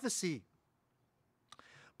prophecy.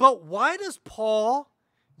 But why does Paul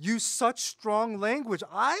use such strong language?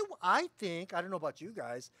 I think, I don't know about you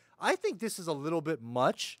guys, I think this is a little bit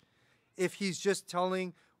much if he's just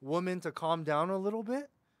telling women to calm down a little bit,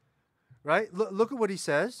 right? Look at what he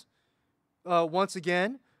says. Once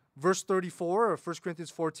again, verse 34 of 1 Corinthians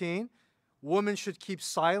 14, women should keep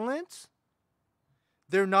silent.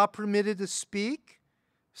 They're not permitted to speak.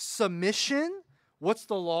 Submission. What's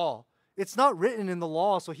the law? It's not written in the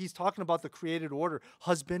law, so he's talking about the created order,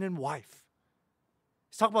 husband and wife.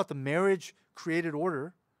 He's talking about the marriage created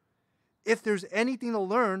order. If there's anything to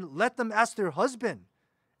learn, let them ask their husband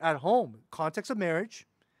at home. Context of marriage.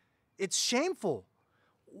 It's shameful.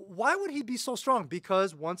 Why would he be so strong?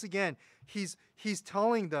 Because, once again, he's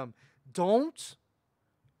telling them, don't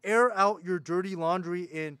air out your dirty laundry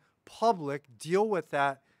in public. Deal with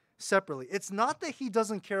that separately. It's not that he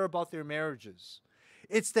doesn't care about their marriages.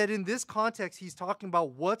 It's that in this context, he's talking about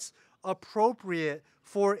what's appropriate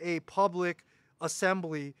for a public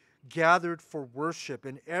assembly gathered for worship,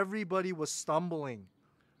 and everybody was stumbling,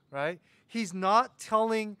 right? He's not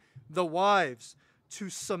telling the wives to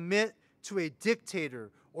submit to a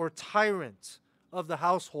dictator or tyrant of the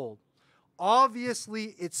household.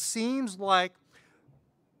 Obviously, it seems like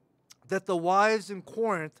that the wives in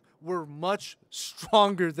Corinth were much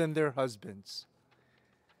stronger than their husbands.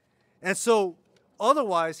 And so,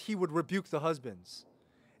 otherwise, he would rebuke the husbands.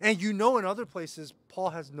 And you know, in other places,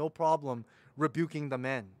 Paul has no problem rebuking the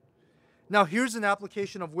men. Now, here's an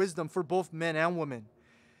application of wisdom for both men and women.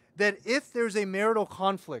 That if there's a marital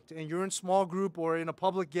conflict and you're in small group or in a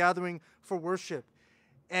public gathering for worship,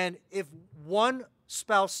 and if one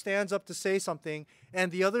spouse stands up to say something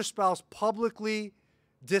and the other spouse publicly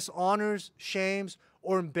dishonors, shames,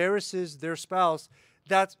 or embarrasses their spouse,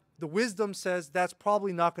 that's the wisdom says that's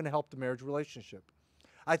probably not going to help the marriage relationship.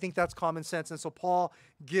 I think that's common sense, and so Paul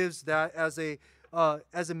gives that as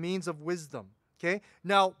a means of wisdom. Okay.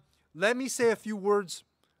 Now, let me say a few words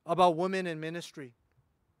about women in ministry.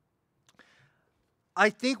 I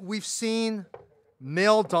think we've seen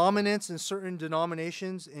male dominance in certain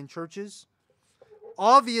denominations in churches.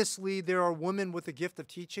 Obviously, there are women with the gift of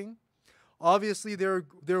teaching. Obviously, there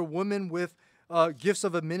are women with gifts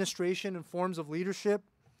of administration and forms of leadership.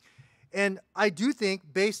 And I do think,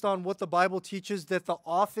 based on what the Bible teaches, that the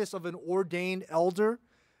office of an ordained elder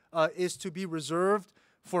is to be reserved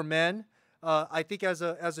for men. I think as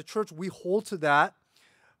a church, we hold to that.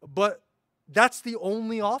 But that's the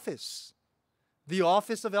only office, the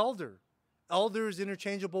office of elder. Elder is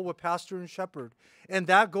interchangeable with pastor and shepherd. And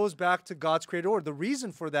that goes back to God's created order. The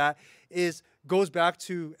reason for that goes back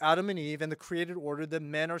to Adam and Eve and the created order that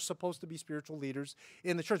men are supposed to be spiritual leaders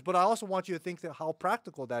in the church. But I also want you to think that how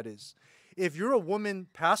practical that is. If you're a woman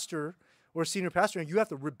pastor or a senior pastor and you have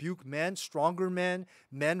to rebuke men, stronger men,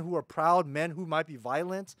 men who are proud, men who might be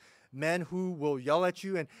violent, men who will yell at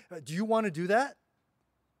you, and do you want to do that?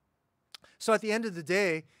 So at the end of the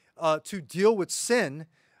day, to deal with sin,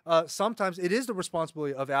 sometimes it is the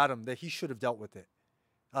responsibility of Adam that he should have dealt with it.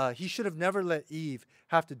 He should have never let Eve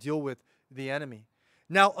have to deal with the enemy.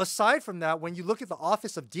 Now, aside from that, when you look at the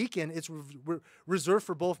office of deacon, it's reserved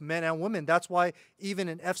for both men and women. That's why even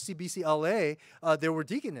in FCBC LA, there were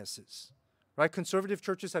deaconesses, right? Conservative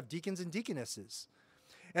churches have deacons and deaconesses.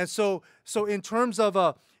 And so in terms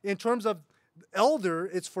of elder,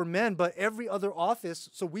 it's for men, but every other office,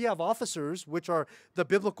 so we have officers, which are the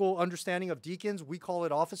biblical understanding of deacons. We call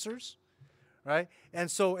it officers, right? And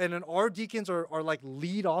then our deacons are like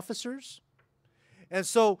lead officers. And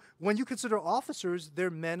so when you consider officers, they're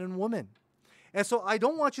men and women. And so I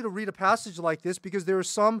don't want you to read a passage like this because there are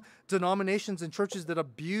some denominations and churches that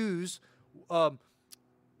abuse the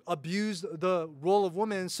role of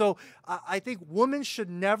women. And so I think women should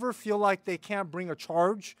never feel like they can't bring a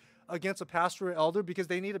charge against a pastor or elder because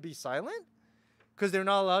they need to be silent, because they're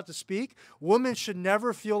not allowed to speak. Women should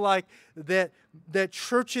never feel like that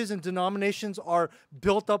churches and denominations are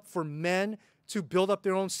built up for men to build up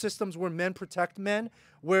their own systems where men protect men,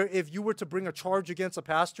 where if you were to bring a charge against a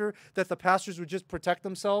pastor, that the pastors would just protect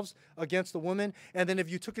themselves against the woman. And then if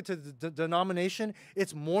you took it to the denomination,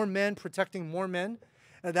 it's more men protecting more men.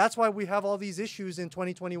 And that's why we have all these issues in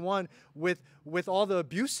 2021 with all the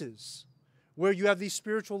abuses, where you have these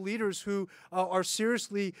spiritual leaders who are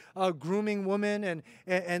seriously grooming women,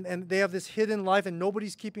 and they have this hidden life, and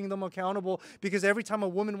nobody's keeping them accountable because every time a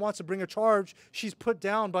woman wants to bring a charge, she's put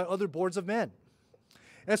down by other boards of men.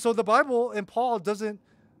 And so the Bible and Paul doesn't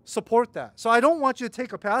support that. So I don't want you to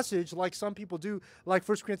take a passage like some people do, like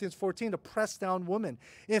 1 Corinthians 14, to press down women.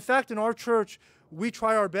 In fact, in our church, we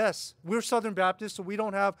try our best. We're Southern Baptists, so we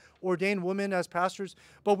don't have ordained women as pastors,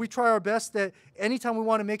 but we try our best that anytime we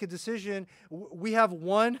want to make a decision, we have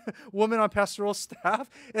one woman on pastoral staff,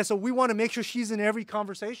 and so we want to make sure she's in every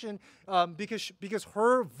conversation because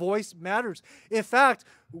her voice matters. In fact,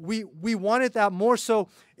 we wanted that more so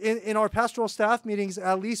in our pastoral staff meetings,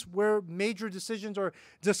 at least where major decisions are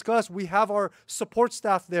discussed, we have our support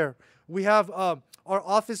staff there. We have our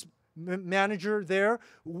office manager there.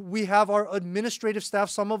 We have our administrative staff.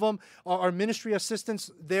 Some of them are our ministry assistants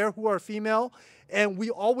there who are female, and we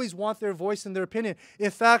always want their voice and their opinion.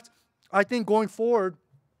 In fact, I think going forward,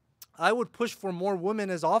 I would push for more women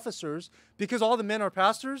as officers because all the men are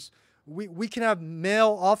pastors. We can have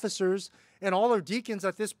male officers, and all our deacons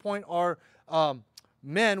at this point are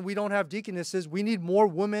men. We don't have deaconesses. We need more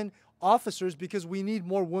women officers because we need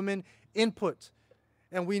more women input.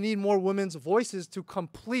 And we need more women's voices to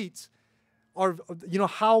complete our,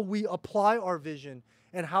 how we apply our vision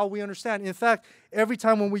and how we understand. In fact, every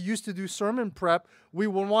time when we used to do sermon prep, we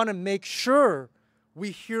would want to make sure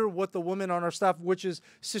we hear what the woman on our staff, which is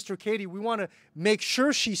Sister Katie, we want to make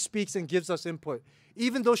sure she speaks and gives us input.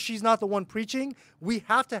 Even though she's not the one preaching, we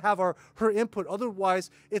have to have her input. Otherwise,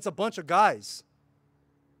 it's a bunch of guys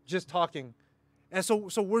just talking. And so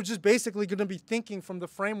we're just basically going to be thinking from the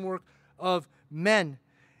framework of men.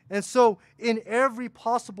 And so in every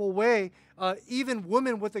possible way, even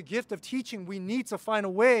women with a gift of teaching, we need to find a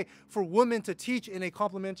way for women to teach in a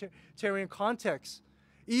complementarian context.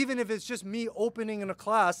 Even if it's just me opening in a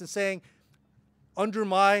class and saying, under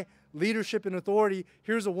my leadership and authority,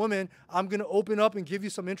 here's a woman, I'm going to open up and give you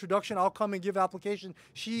some introduction. I'll come and give application.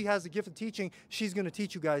 She has the gift of teaching. She's going to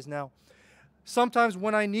teach you guys now. Sometimes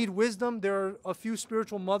when I need wisdom, there are a few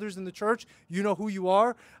spiritual mothers in the church. You know who you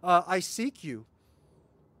are. I seek you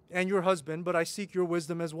and your husband, but I seek your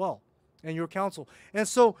wisdom as well and your counsel. And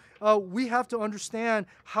so we have to understand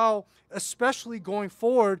how, especially going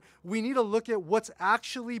forward, we need to look at what's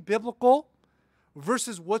actually biblical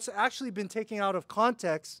versus what's actually been taken out of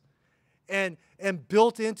context and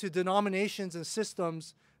built into denominations and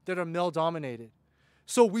systems that are male-dominated.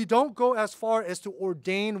 So we don't go as far as to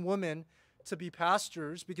ordain women to be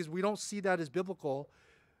pastors because we don't see that as biblical.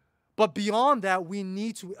 But beyond that, we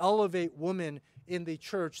need to elevate women in the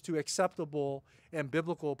church to acceptable and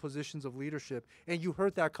biblical positions of leadership. And you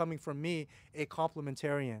heard that coming from me, a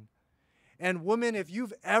complementarian. And women, if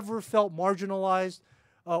you've ever felt marginalized,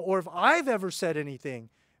 or if I've ever said anything,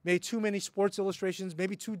 maybe too many sports illustrations,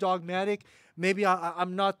 maybe too dogmatic, maybe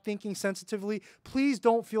I'm not thinking sensitively, please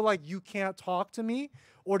don't feel like you can't talk to me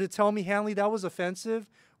or to tell me, Hanley, that was offensive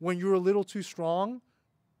when you were a little too strong.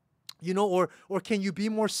 You know, or can you be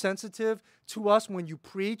more sensitive to us when you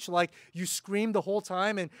preach? Like you scream the whole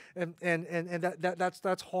time, and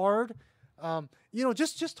that's hard. You know,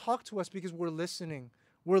 just talk to us because we're listening.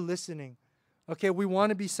 We're listening. Okay, we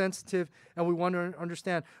want to be sensitive and we want to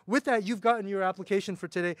understand. With that, you've gotten your application for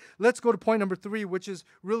today. Let's go to point number 3, which is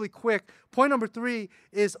really quick. Point number 3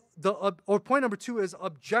 is point number 2 is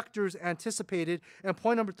objectors anticipated, and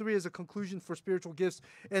point number 3 is a conclusion for spiritual gifts,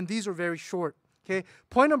 and these are very short. Okay,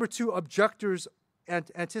 point number 2, objectors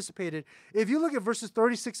anticipated. If you look at verses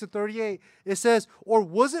 36 to 38, it says, "Or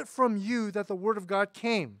was it from you that the word of God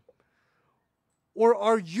came? Or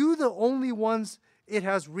are you the only ones it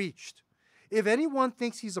has reached? If anyone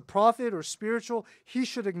thinks he's a prophet or spiritual, he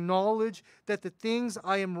should acknowledge that the things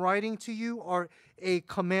I am writing to you are a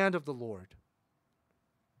command of the Lord.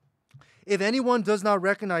 If anyone does not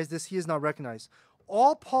recognize this, he is not recognized."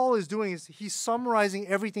 All Paul is doing is he's summarizing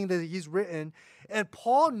everything that he's written, and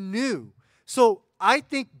Paul knew. So I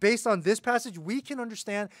think based on this passage, we can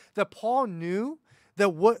understand that Paul knew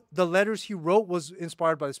that what the letters he wrote was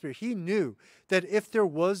inspired by the Spirit. He knew that if there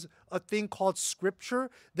was a thing called Scripture,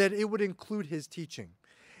 that it would include his teaching.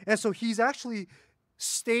 And so he's actually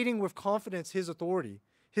stating with confidence his authority,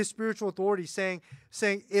 his spiritual authority, saying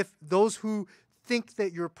if those who think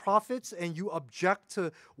that you're prophets and you object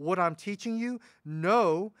to what I'm teaching you,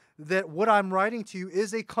 know that what I'm writing to you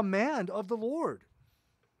is a command of the Lord.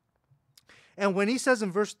 And when he says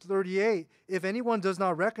in verse 38, if anyone does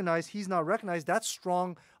not recognize, he's not recognized, that's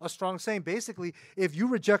a strong saying. Basically, if you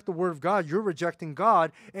reject the word of God, you're rejecting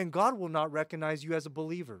God, and God will not recognize you as a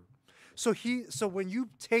believer. So when you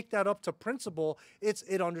take that up to principle,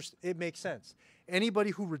 it makes sense. Anybody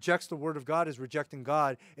who rejects the word of God is rejecting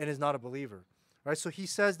God and is not a believer. Right? So he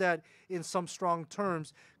says that in some strong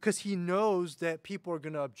terms because he knows that people are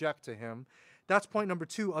going to object to him. That's point number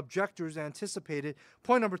 2, objectors anticipated.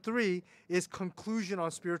 Point number 3 is conclusion on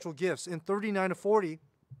spiritual gifts. In 39 to 40,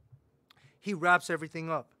 he wraps everything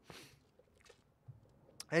up.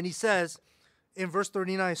 And he says in verse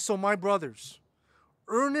 39, "So my brothers,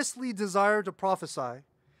 earnestly desire to prophesy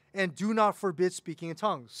and do not forbid speaking in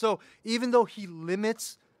tongues." So even though he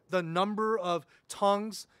limits the number of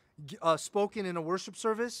tongues spoken in a worship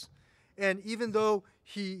service, and even though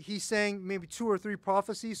he's saying maybe 2 or 3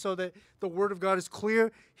 prophecies so that the word of God is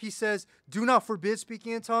clear, he says, do not forbid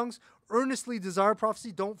speaking in tongues, earnestly desire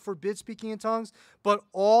prophecy, don't forbid speaking in tongues, but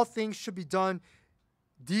all things should be done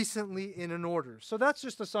decently in an order. So that's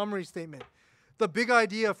just a summary statement. The big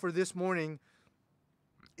idea for this morning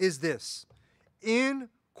is this. In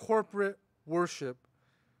corporate worship,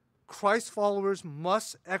 Christ followers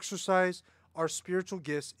must exercise our spiritual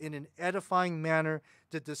gifts in an edifying manner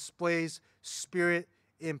that displays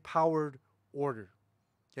Spirit-empowered order.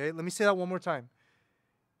 Okay, let me say that one more time.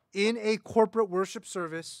 In a corporate worship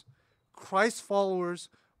service, Christ followers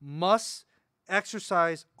must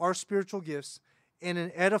exercise our spiritual gifts in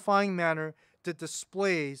an edifying manner that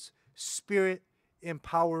displays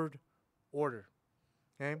Spirit-empowered order.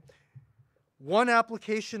 Okay? One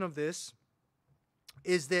application of this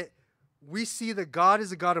is that we see that God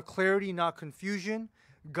is a God of clarity, not confusion.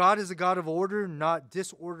 God is a God of order, not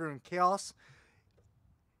disorder and chaos.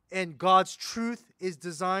 And God's truth is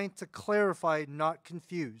designed to clarify, not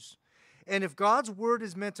confuse. And if God's word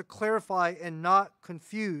is meant to clarify and not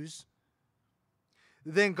confuse,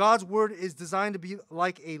 then God's word is designed to be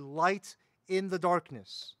like a light in the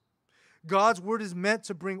darkness. God's word is meant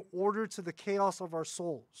to bring order to the chaos of our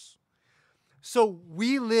souls. So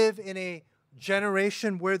we live in a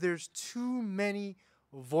generation where there's too many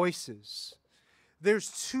voices.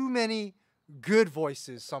 There's too many good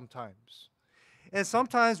voices sometimes. And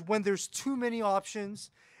sometimes when there's too many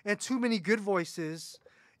options and too many good voices,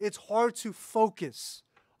 it's hard to focus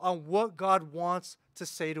on what God wants to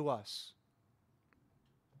say to us.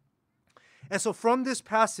 And so from this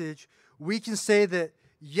passage, we can say that,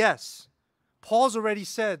 yes, Paul's already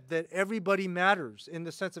said that everybody matters in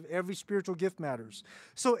the sense of every spiritual gift matters.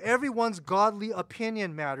 So everyone's godly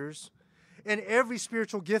opinion matters and every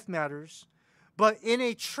spiritual gift matters. But in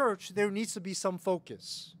a church, there needs to be some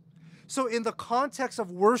focus. So in the context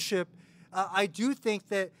of worship, I do think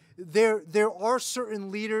that there are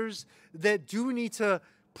certain leaders that do need to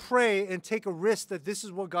pray and take a risk that this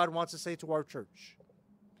is what God wants to say to our church.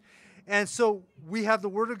 And so we have the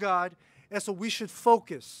Word of God, and so we should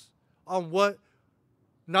focus on what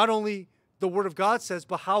not only the Word of God says,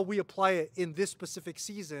 but how we apply it in this specific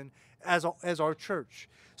season as our church.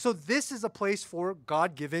 So this is a place for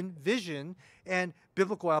God-given vision and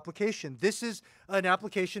biblical application. This is an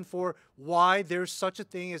application for why there's such a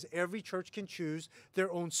thing as every church can choose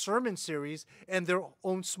their own sermon series and their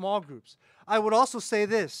own small groups. I would also say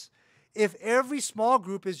this: if every small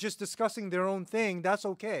group is just discussing their own thing, that's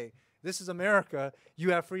okay. This is America. You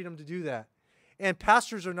have freedom to do that. And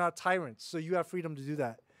pastors are not tyrants, so you have freedom to do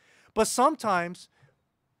that. But sometimes,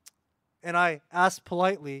 and I ask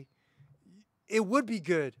politely, it would be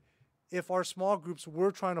good if our small groups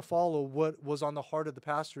were trying to follow what was on the heart of the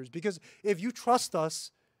pastors. Because if you trust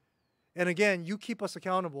us, and again, you keep us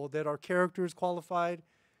accountable that our character is qualified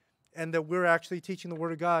and that we're actually teaching the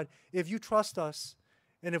Word of God, if you trust us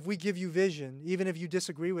and if we give you vision, even if you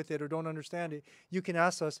disagree with it or don't understand it, you can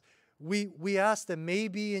ask us. We ask that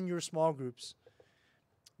maybe in your small groups,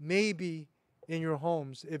 maybe in your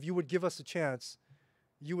homes, if you would give us a chance,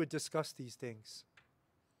 you would discuss these things.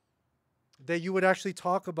 That you would actually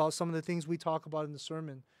talk about some of the things we talk about in the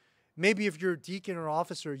sermon. Maybe if you're a deacon or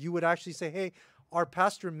officer, you would actually say, hey, our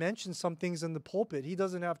pastor mentioned some things in the pulpit. He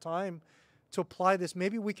doesn't have time to apply this.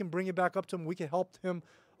 Maybe we can bring it back up to him. We can help him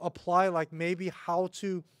apply, like maybe how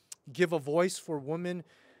to give a voice for women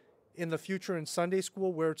in the future in Sunday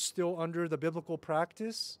school where it's still under the biblical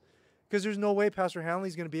practice. Because there's no way Pastor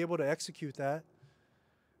Hanley's going to be able to execute that.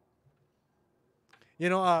 You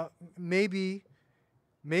know, maybe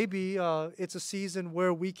it's a season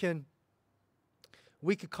where we could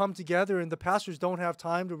come together and the pastors don't have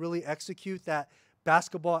time to really execute that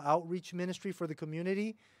basketball outreach ministry for the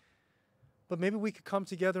community. But maybe we could come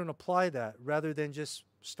together and apply that rather than just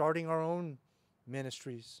starting our own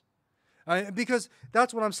ministries. Because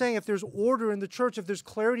that's what I'm saying. If there's order in the church, if there's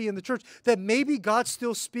clarity in the church, that maybe God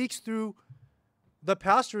still speaks through the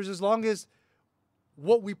pastors as long as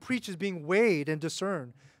what we preach is being weighed and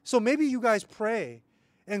discerned. So maybe you guys pray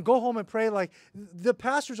and go home and pray like the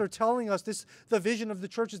pastors are telling us this, the vision of the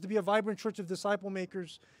church is to be a vibrant church of disciple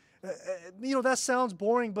makers. That sounds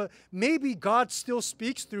boring, but maybe God still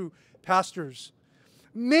speaks through pastors.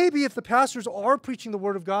 Maybe if the pastors are preaching the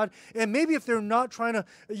Word of God, and maybe if they're not trying to,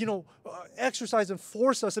 exercise and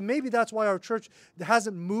force us, and maybe that's why our church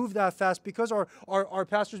hasn't moved that fast, because our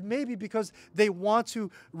pastors, maybe because they want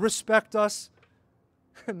to respect us,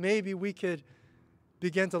 maybe we could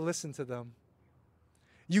begin to listen to them.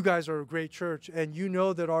 You guys are a great church, and you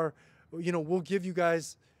know that we'll give you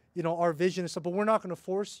guys, our vision and stuff, but we're not going to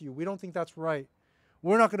force you. We don't think that's right.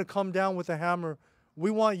 We're not going to come down with a hammer. We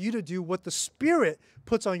want you to do what the Spirit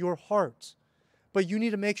puts on your heart. But you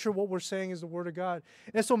need to make sure what we're saying is the Word of God.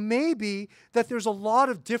 And so maybe that there's a lot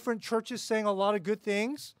of different churches saying a lot of good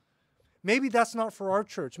things. Maybe that's not for our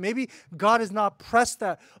church. Maybe God has not pressed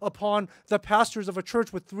that upon the pastors of a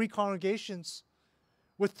church with 3 congregations,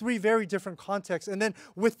 with 3 very different contexts. And then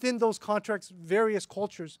within those contexts, various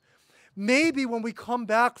cultures. Maybe when we come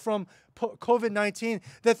back from COVID-19,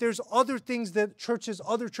 that there's other things that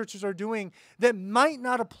other churches are doing that might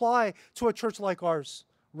not apply to a church like ours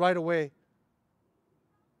right away.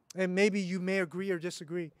 And maybe you may agree or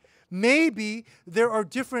disagree. Maybe there are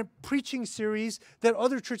different preaching series that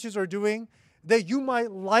other churches are doing that you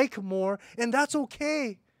might like more, and that's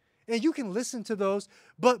okay. And you can listen to those,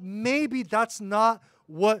 but maybe that's not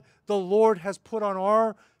what the Lord has put on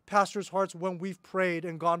our pastors' hearts when we've prayed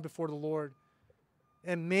and gone before the Lord.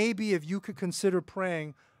 And maybe if you could consider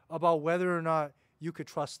praying about whether or not you could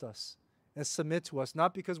trust us and submit to us,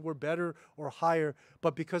 not because we're better or higher,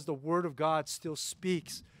 but because the Word of God still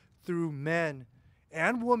speaks through men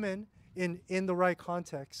and women in the right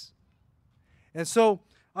context. And so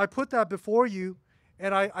I put that before you,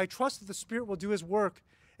 and I trust that the Spirit will do His work.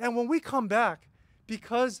 And when we come back,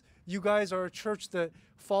 because you guys are a church that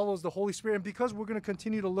follows the Holy Spirit, and because we're going to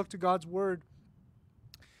continue to look to God's Word,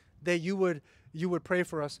 that you would pray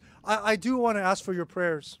for us. I do want to ask for your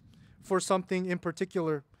prayers for something in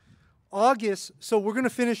particular. August, so we're going to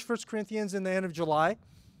finish 1 Corinthians in the end of July.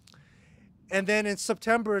 And then in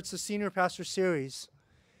September, it's the Senior Pastor Series.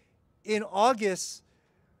 In August,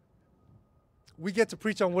 we get to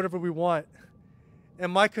preach on whatever we want.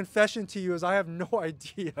 And my confession to you is I have no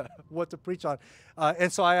idea what to preach on.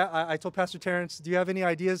 And so I told Pastor Terrence, do you have any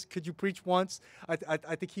ideas? Could you preach once? I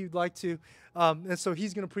think he'd like to. And so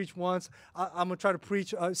he's going to preach once. I'm going to try to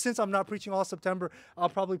preach. Since I'm not preaching all September, I'll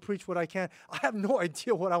probably preach what I can. I have no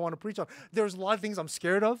idea what I want to preach on. There's a lot of things I'm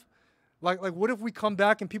scared of. Like what if we come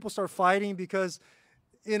back and people start fighting because,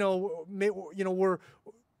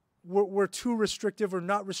 we're too restrictive or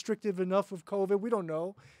not restrictive enough with COVID? We don't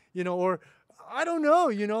know. Or I don't know,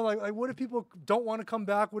 like what if people don't want to come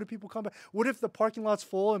back? What if people come back? What if the parking lot's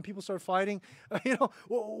full and people start fighting?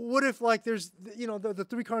 What if like there's, the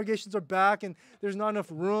three congregations are back and there's not enough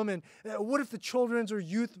room? And what if the children's or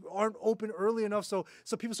youth aren't open early enough so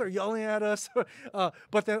people start yelling at us?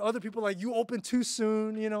 But then other people like, you open too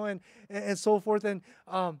soon, and so forth. And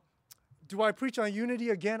do I preach on unity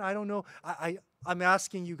again? I don't know. I'm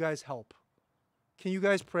asking you guys help. Can you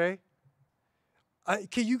guys pray?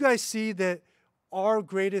 Can you guys see that our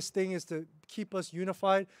greatest thing is to keep us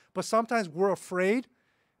unified? But sometimes we're afraid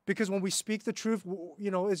because when we speak the truth,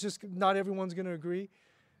 it's just not everyone's going to agree.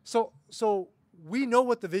 So we know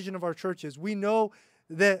what the vision of our church is. We know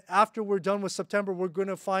that after we're done with September, we're going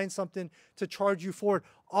to find something to charge you forward.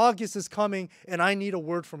 August is coming, and I need a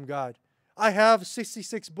word from God. I have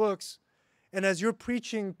 66 books, and as you're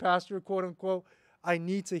preaching, Pastor, quote unquote, I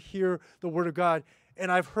need to hear the word of God.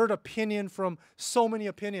 And I've heard opinion from so many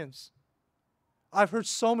opinions. I've heard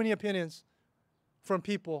so many opinions from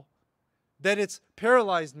people that it's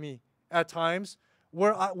paralyzed me at times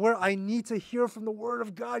where I need to hear from the word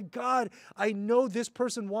of God. God, I know this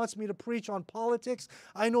person wants me to preach on politics.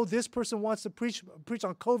 I know this person wants to preach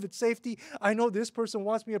on COVID safety. I know this person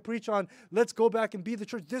wants me to preach on let's go back and be the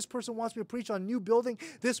church. This person wants me to preach on new building.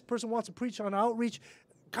 This person wants to preach on outreach.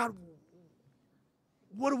 God,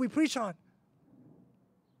 what do we preach on?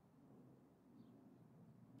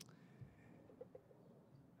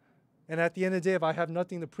 And at the end of the day, if I have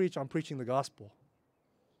nothing to preach, I'm preaching the gospel.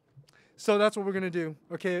 So that's what we're going to do.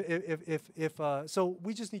 Okay, so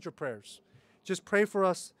we just need your prayers. Just pray for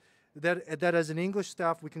us that as an English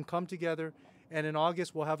staff, we can come together, and in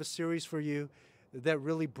August, we'll have a series for you that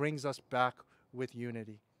really brings us back with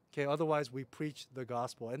unity. Okay, otherwise, we preach the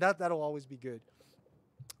gospel, and that'll always be good.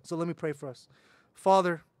 So let me pray for us.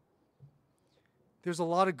 Father, there's a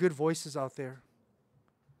lot of good voices out there,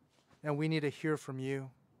 and we need to hear from you.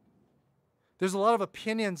 There's a lot of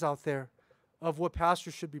opinions out there of what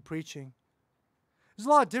pastors should be preaching. There's a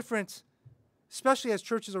lot of difference, especially as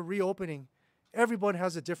churches are reopening. Everyone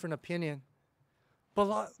has a different opinion.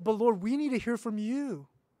 But Lord, we need to hear from you.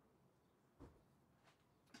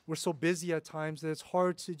 We're so busy at times that it's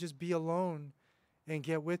hard to just be alone and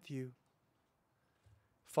get with you.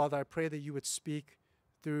 Father, I pray that you would speak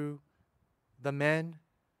through the men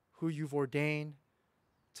who you've ordained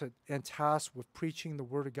and tasked with preaching the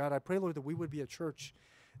word of God. I pray, Lord, that we would be a church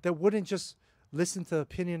that wouldn't just listen to the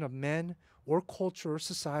opinion of men or culture or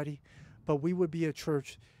society, but we would be a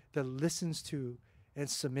church that listens to and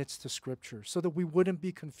submits to Scripture so that we wouldn't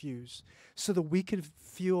be confused, so that we could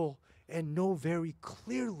feel and know very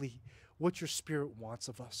clearly what your Spirit wants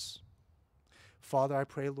of us. Father, I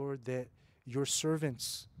pray, Lord, that your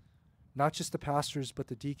servants, not just the pastors, but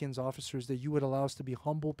the deacons, officers, that you would allow us to be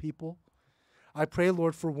humble people. I pray,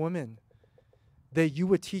 Lord, for women, that you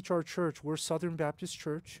would teach our church. We're Southern Baptist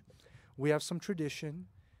Church. We have some tradition,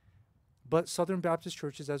 but Southern Baptist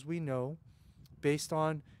churches, as we know, based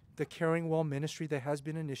on the Caring Well ministry that has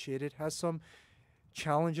been initiated, has some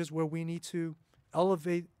challenges where we need to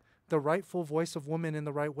elevate the rightful voice of women in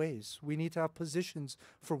the right ways. We need to have positions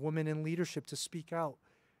for women in leadership to speak out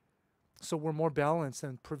so we're more balanced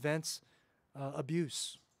and prevents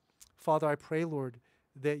abuse. Father, I pray, Lord,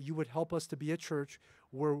 that you would help us to be a church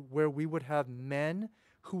where we would have men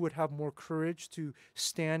who would have more courage to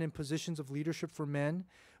stand in positions of leadership for men,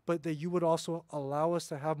 but that you would also allow us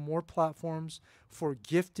to have more platforms for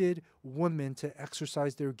gifted women to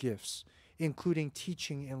exercise their gifts, including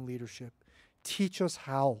teaching and leadership. Teach us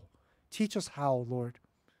how. Teach us how, Lord.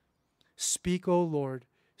 Speak, O Lord.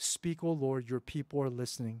 Speak, O Lord. Your people are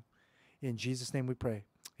listening. In Jesus' name we pray.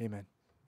 Amen.